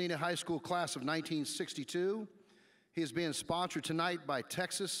 Pasadena High School class of 1962. He is being sponsored tonight by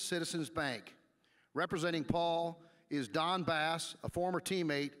Texas Citizens Bank. Representing Paul is Don Bass, a former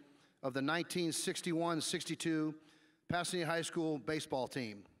teammate of the 1961-62 Pasadena High School baseball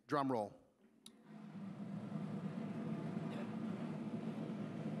team. Drum roll.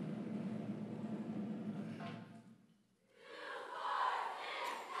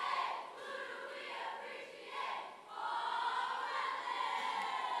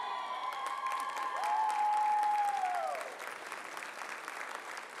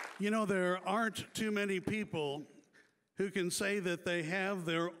 You know, there aren't too many people who can say that they have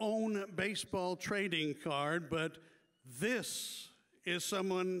their own baseball trading card, but this is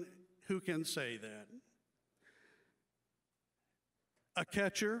someone who can say that. A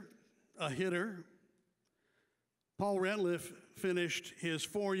catcher, a hitter. Paul Ratliff finished his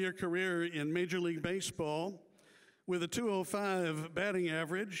 4-year career in Major League Baseball with a .205 batting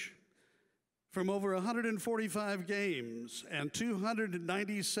average from over 145 games and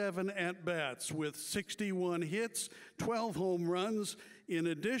 297 at-bats with 61 hits, 12 home runs, in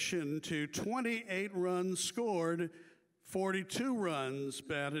addition to 28 runs scored, 42 runs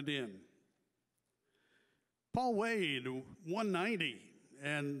batted in. Paul weighed 190,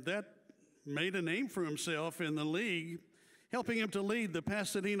 and that made a name for himself in the league, helping him to lead the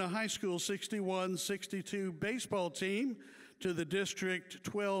Pasadena High School 61-62 baseball team to the District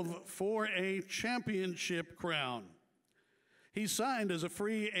 12 4A championship crown. He signed as a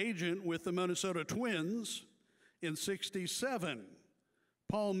free agent with the Minnesota Twins in '67.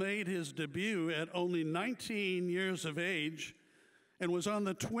 Paul made his debut at only 19 years of age and was on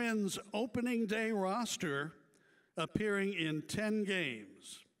the Twins' opening day roster, appearing in 10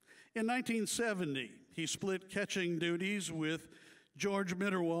 games. In 1970, he split catching duties with George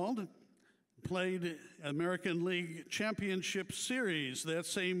Mitterwald, played American League Championship Series that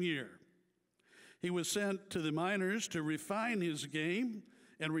same year. He was sent to the minors to refine his game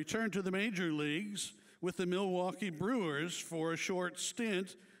and returned to the major leagues with the Milwaukee Brewers for a short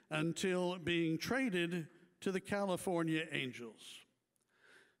stint until being traded to the California Angels.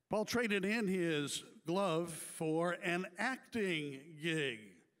 Paul traded in his glove for an acting gig.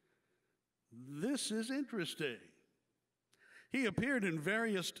 This is interesting. He appeared in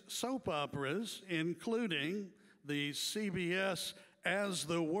various soap operas, including the CBS As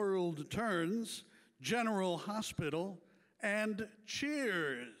the World Turns, General Hospital, and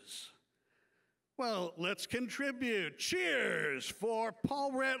Cheers. Well, let's contribute. Cheers for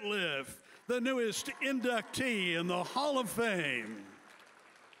Paul Ratliff, the newest inductee in the Hall of Fame.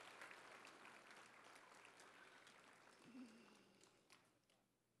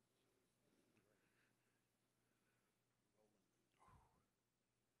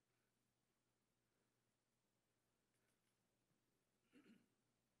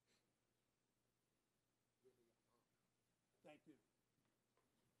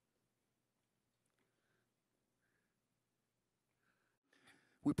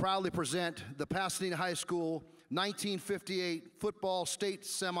 we proudly present the Pasadena High School 1958 football state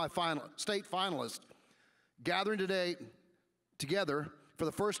finalists. Gathering together for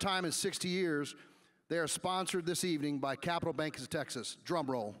the first time in 60 years, they are sponsored this evening by Capital Bank of Texas. Drum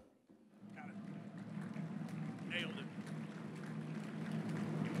roll. Got it. Nailed it.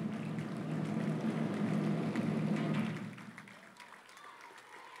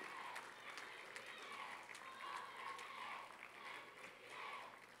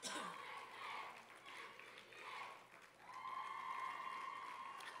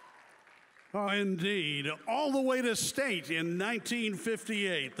 Oh, indeed. All the way to state in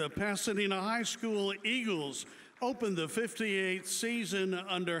 1958, the Pasadena High School Eagles opened the 58th season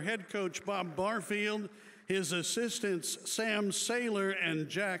under head coach Bob Barfield, his assistants Sam Saylor and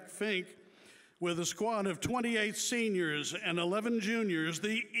Jack Fink. With a squad of 28 seniors and 11 juniors,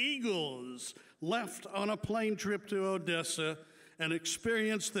 the Eagles left on a plane trip to Odessa and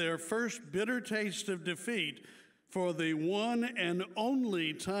experienced their first bitter taste of defeat for the one and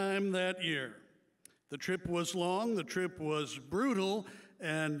only time that year. The trip was long, the trip was brutal,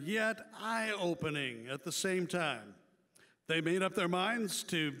 and yet eye-opening at the same time. They made up their minds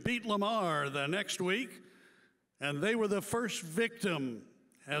to beat Lamar the next week, and they were the first victim,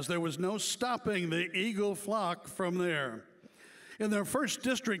 as there was no stopping the Eagle flock from there. In their first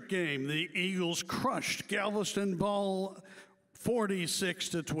district game, the Eagles crushed Galveston Ball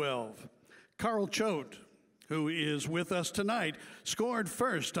 46-12. Carl Choate, who is with us tonight, scored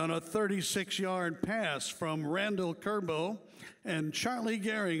first on a 36-yard pass from Randall Kerbo, and Charlie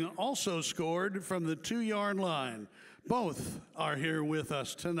Gehring also scored from the 2-yard line. Both are here with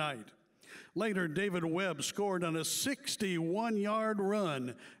us tonight. Later, David Webb scored on a 61-yard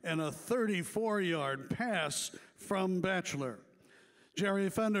run and a 34-yard pass from Batchelor.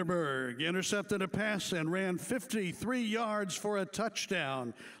 Jerry Funderburg intercepted a pass and ran 53 yards for a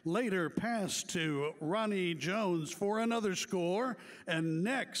touchdown. Later passed to Ronnie Jones for another score. And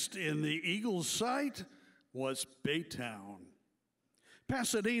next in the Eagles' sight was Baytown.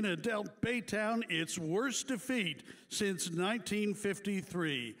 Pasadena dealt Baytown its worst defeat since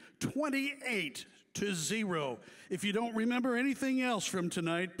 1953, 28-0. If you don't remember anything else from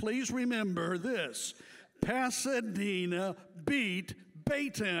tonight, please remember this. Pasadena beat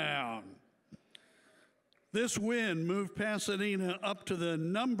Baytown. This win moved Pasadena up to the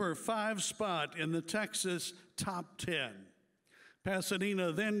number 5 spot in the Texas top 10.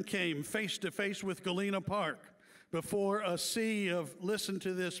 Pasadena then came face-to-face with Galena Park before a sea of, listen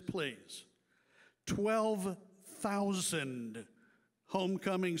to this please, 12,000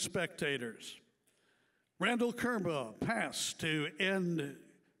 homecoming spectators. Randall Kerbo passed to end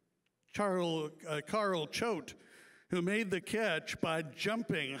Carl Choate, who made the catch by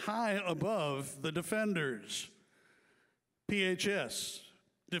jumping high above the defenders. PHS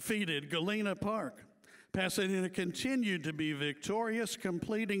defeated Galena Park. Pasadena continued to be victorious,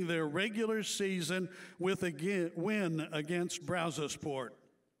 completing their regular season with a win against Brazosport.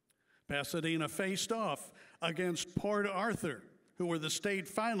 Pasadena faced off against Port Arthur, who were the state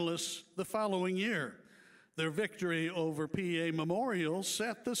finalists the following year. Their victory over PA Memorial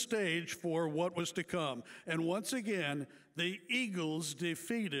set the stage for what was to come. And once again, the Eagles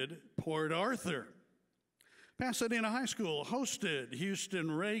defeated Port Arthur. Pasadena High School hosted Houston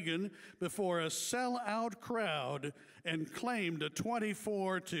Reagan before a sellout crowd and claimed a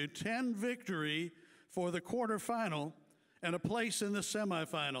 24-10 victory for the quarterfinal and a place in the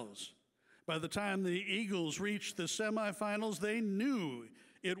semifinals. By the time the Eagles reached the semifinals, they knew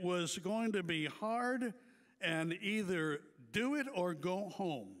it was going to be hard and either do it or go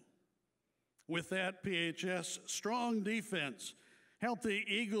home. With that, PHS strong defense helped the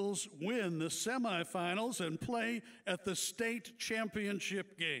Eagles win the semifinals and play at the state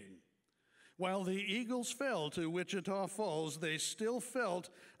championship game. While the Eagles fell to Wichita Falls, they still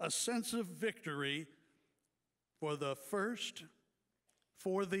felt a sense of victory for the first,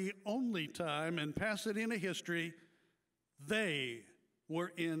 for the only time in Pasadena history. They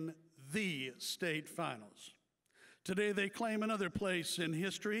were in the state finals. Today they claim another place in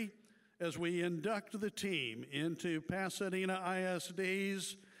history as we induct the team into Pasadena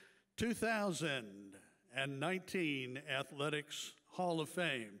ISD's 2019 Athletics Hall of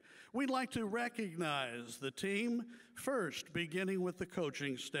Fame. We'd like to recognize the team first, beginning with the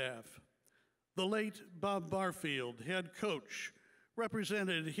coaching staff. The late Bob Barfield, head coach,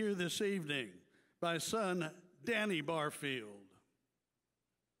 represented here this evening by son Danny Barfield.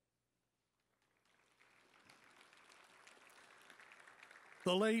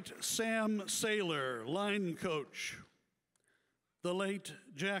 The late Sam Saylor, line coach. The late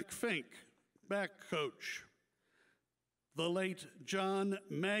Jack Fink, back coach. the late John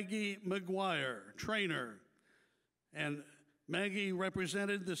Maggie McGuire, trainer. And Maggie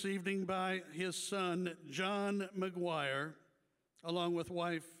represented this evening by his son, John McGuire, along with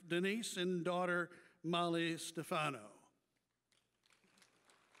wife Denise and daughter Molly Stefano.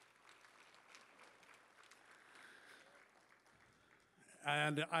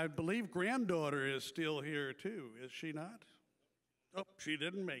 And I believe granddaughter is still here too, is she not? Oh, she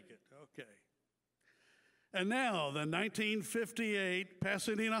didn't make it, okay. And now the 1958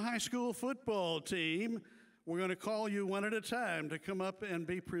 Pasadena High School football team. We're going to call you one at a time to come up and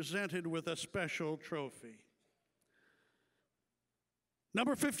be presented with a special trophy.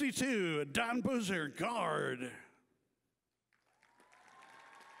 Number 52, Don Boozer, guard.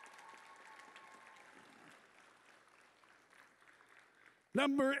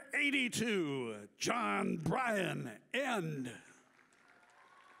 Number 82, John Bryan, end.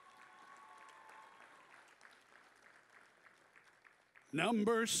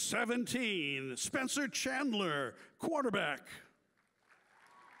 Number 17, Spencer Chandler, quarterback.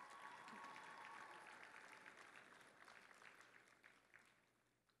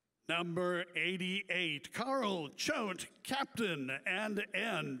 Number 88, Carl Choate, captain and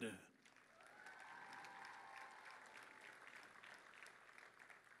end.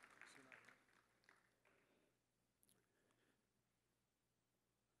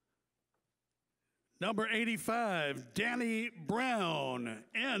 Number 85, Danny Brown,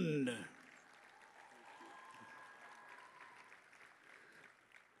 end.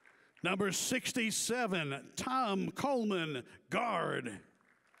 Number 67, Tom Coleman, guard.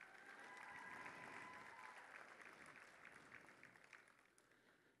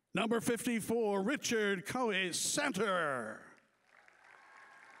 Number 54, Richard Coe, center.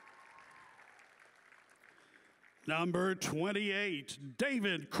 Number 28,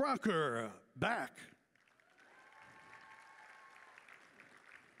 David Crocker, back.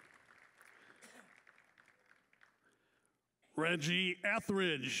 Reggie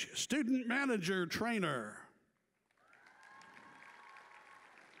Etheridge, student manager, trainer.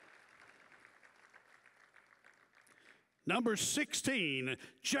 Number 16,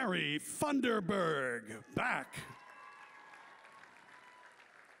 Jerry Funderburg, back.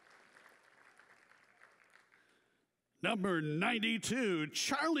 Number 92,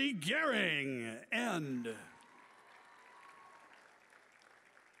 Charlie Gehring, end.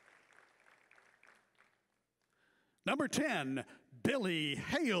 Number 10, Billy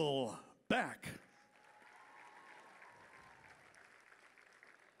Hale, back.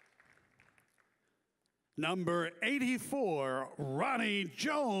 Number 84, Ronnie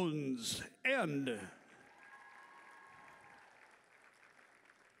Jones, end.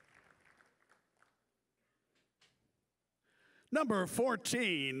 Number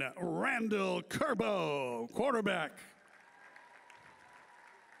 14, Randall Kerbo, quarterback.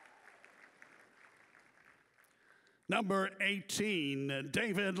 Number 18,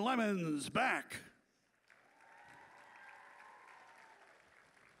 David Lemons, back.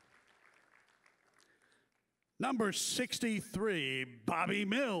 Number 63, Bobby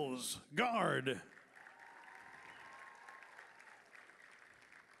Mills, guard.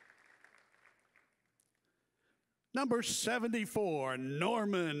 Number 74,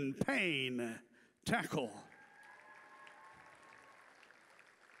 Norman Payne, tackle.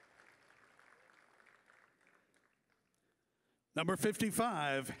 Number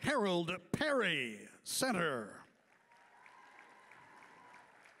 55, Harold Perry, center.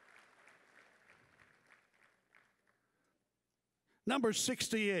 Number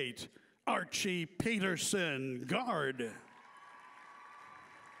 68, Archie Peterson, guard.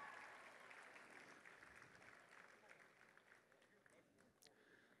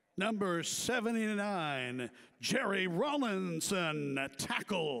 Number 79, Jerry Rawlinson,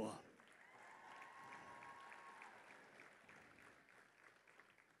 tackle.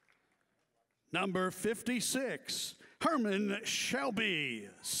 Number 56, Herman Shelby,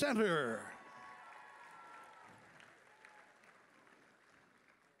 center.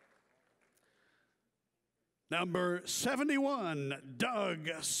 Number 71, Doug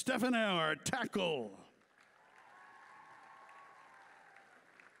Steffenauer, tackle.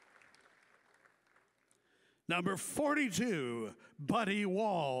 Number 42, Buddy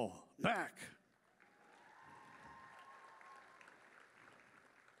Wall, back.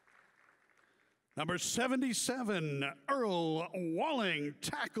 Number 77, Earl Walling,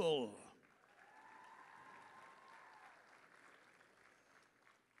 tackle.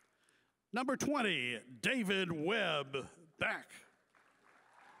 Number 20, David Webb, back.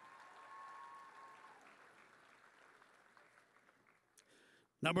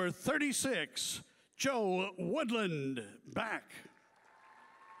 Number 36, Joe Woodland, back.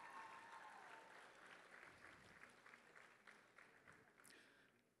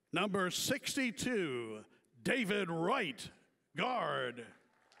 Number 62, David Wright, guard.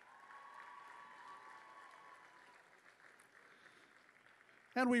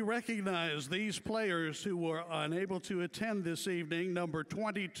 And we recognize these players who were unable to attend this evening. Number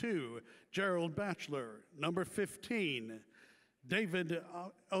 22, Gerald Batchelor. Number 15, David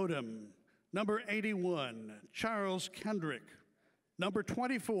Odom. Number 81, Charles Kendrick. Number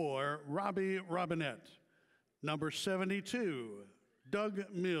 24, Robbie Robinette. Number 72, Doug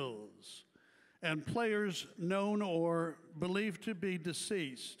Mills. And players known or believed to be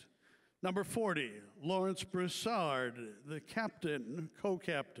deceased. Number 40, Lawrence Broussard, the captain,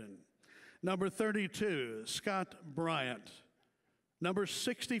 co-captain. Number 32, Scott Bryant. Number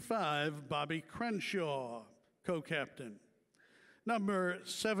 65, Bobby Crenshaw, co-captain. Number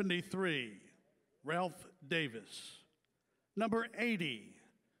 73, Ralph Davis. Number 80,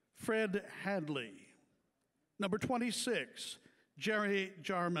 Fred Hadley. Number 26, Jerry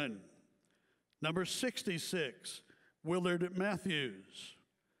Jarman. Number 66, Willard Matthews.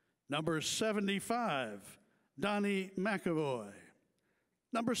 Number 75, Donnie McAvoy.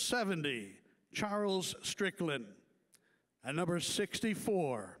 Number 70, Charles Strickland. And number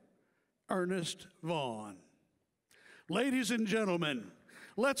 64, Ernest Vaughn. Ladies and gentlemen,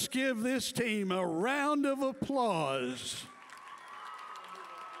 let's give this team a round of applause.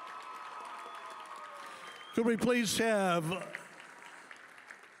 Could we please have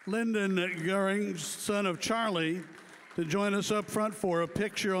Lyndon Goering, son of Charlie, to join us up front for a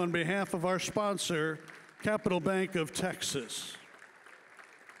picture on behalf of our sponsor, Capital Bank of Texas.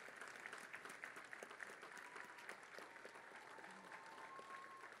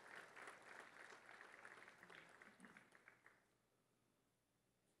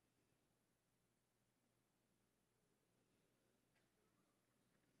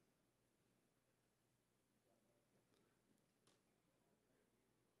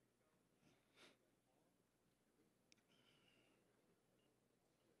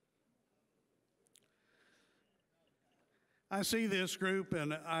 I see this group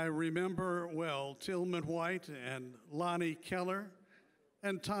and I remember well Tillman White and Lonnie Keller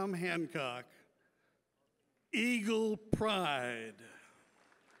and Tom Hancock. Eagle Pride.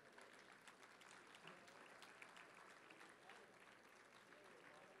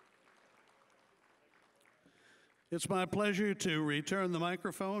 It's my pleasure to return the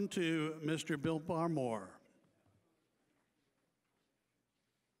microphone to Mr. Bill Barmore.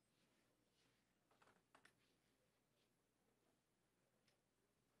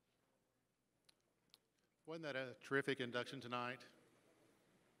 Wasn't that a terrific induction tonight?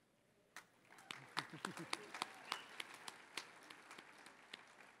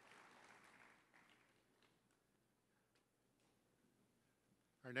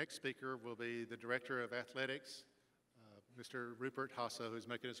 Our next speaker will be the Director of Athletics, Mr. Rupert Hasso, who's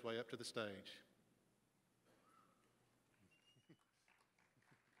making his way up to the stage.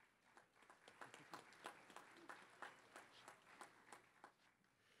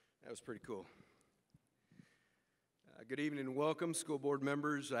 That was pretty cool. Good evening and welcome, school board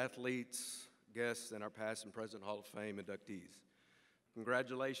members, athletes, guests, and our past and present Hall of Fame inductees.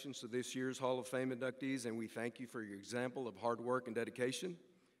 Congratulations to this year's Hall of Fame inductees, and we thank you for your example of hard work and dedication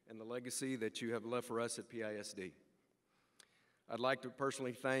and the legacy that you have left for us at PISD. I'd like to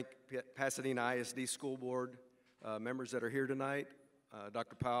personally thank Pasadena ISD School Board members that are here tonight,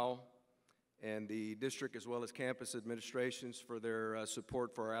 Dr. Powell, and the district as well as campus administrations for their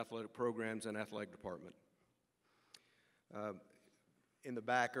support for our athletic programs and athletic department. In the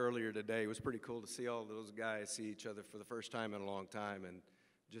back earlier today, it was pretty cool to see all those guys see each other for the first time in a long time, and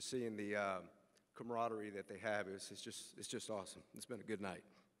just seeing the camaraderie that they have it's just awesome. It's been a good night.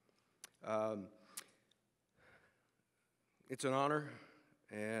 It's an honor,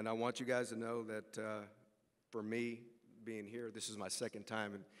 and I want you guys to know that for me, being here, this is my second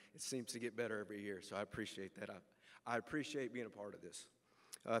time, and it seems to get better every year, so I appreciate that. I appreciate being a part of this.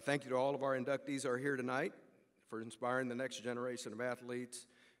 Thank you to all of our inductees who are here tonight for inspiring the next generation of athletes,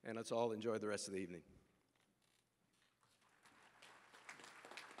 and let's all enjoy the rest of the evening.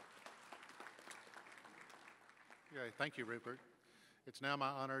 Okay, thank you, Rupert. It's now my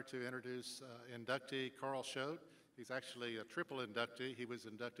honor to introduce inductee Carl Schote. He's actually a triple inductee. He was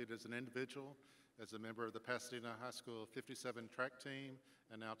inducted as an individual, as a member of the Pasadena High School 57 track team,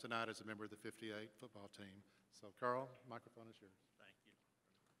 and now tonight as a member of the 58 football team. So, Carl, microphone is yours. Thank you.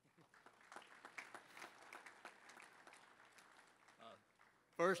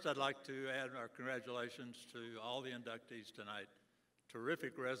 First, I'd like to add our congratulations to all the inductees tonight.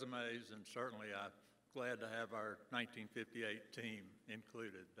 Terrific resumes, and certainly glad to have our 1958 team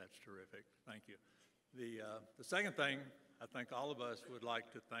included. That's terrific. Thank you. The second thing, I think all of us would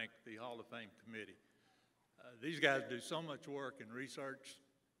like to thank the Hall of Fame committee. These guys do so much work and research,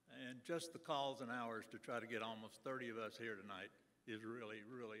 and just the calls and hours to try to get almost 30 of us here tonight is really,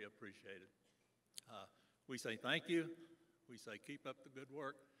 really appreciated. We say thank you. We say keep up the good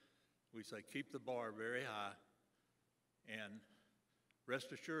work. We say keep the bar very high. And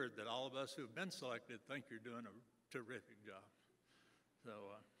rest assured that all of us who have been selected think you're doing a terrific job. So,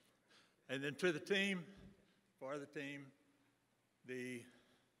 and then to the team, for the team, the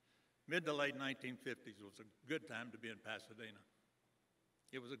mid to late 1950s was a good time to be in Pasadena.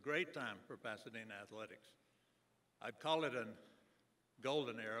 It was a great time for Pasadena athletics. I'd call it a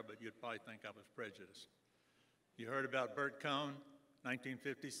golden era, but you'd probably think I was prejudiced. You heard about Bert Cohn,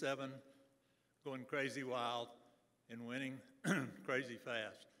 1957, going crazy wild and winning crazy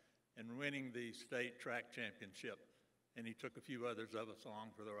fast and winning the state track championship. And he took a few others of us along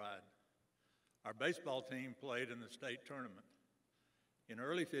for the ride. Our baseball team played in the state tournament. In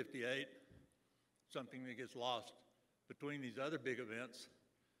early '58, something that gets lost between these other big events,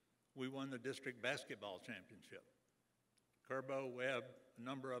 we won the district basketball championship. Kerbo, Webb, a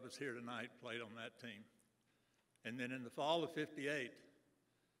number of us here tonight played on that team. And then in the fall of '58,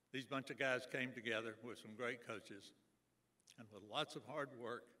 these bunch of guys came together with some great coaches and with lots of hard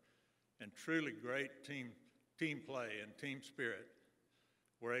work and truly great team play and team spirit,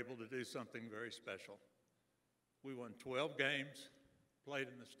 were able to do something very special. We won 12 games, played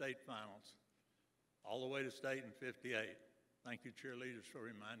in the state finals, all the way to state in '58. Thank you, cheerleaders, for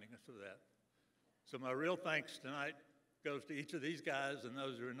reminding us of that. So my real thanks tonight goes to each of these guys and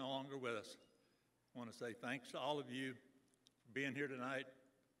those who are no longer with us. I want to say thanks to all of you for being here tonight.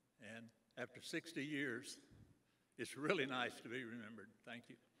 And after 60 years, it's really nice to be remembered. Thank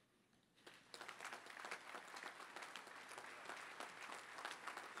you.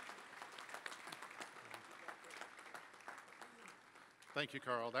 Thank you,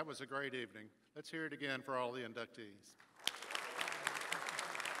 Carl. That was a great evening. Let's hear it again for all the inductees.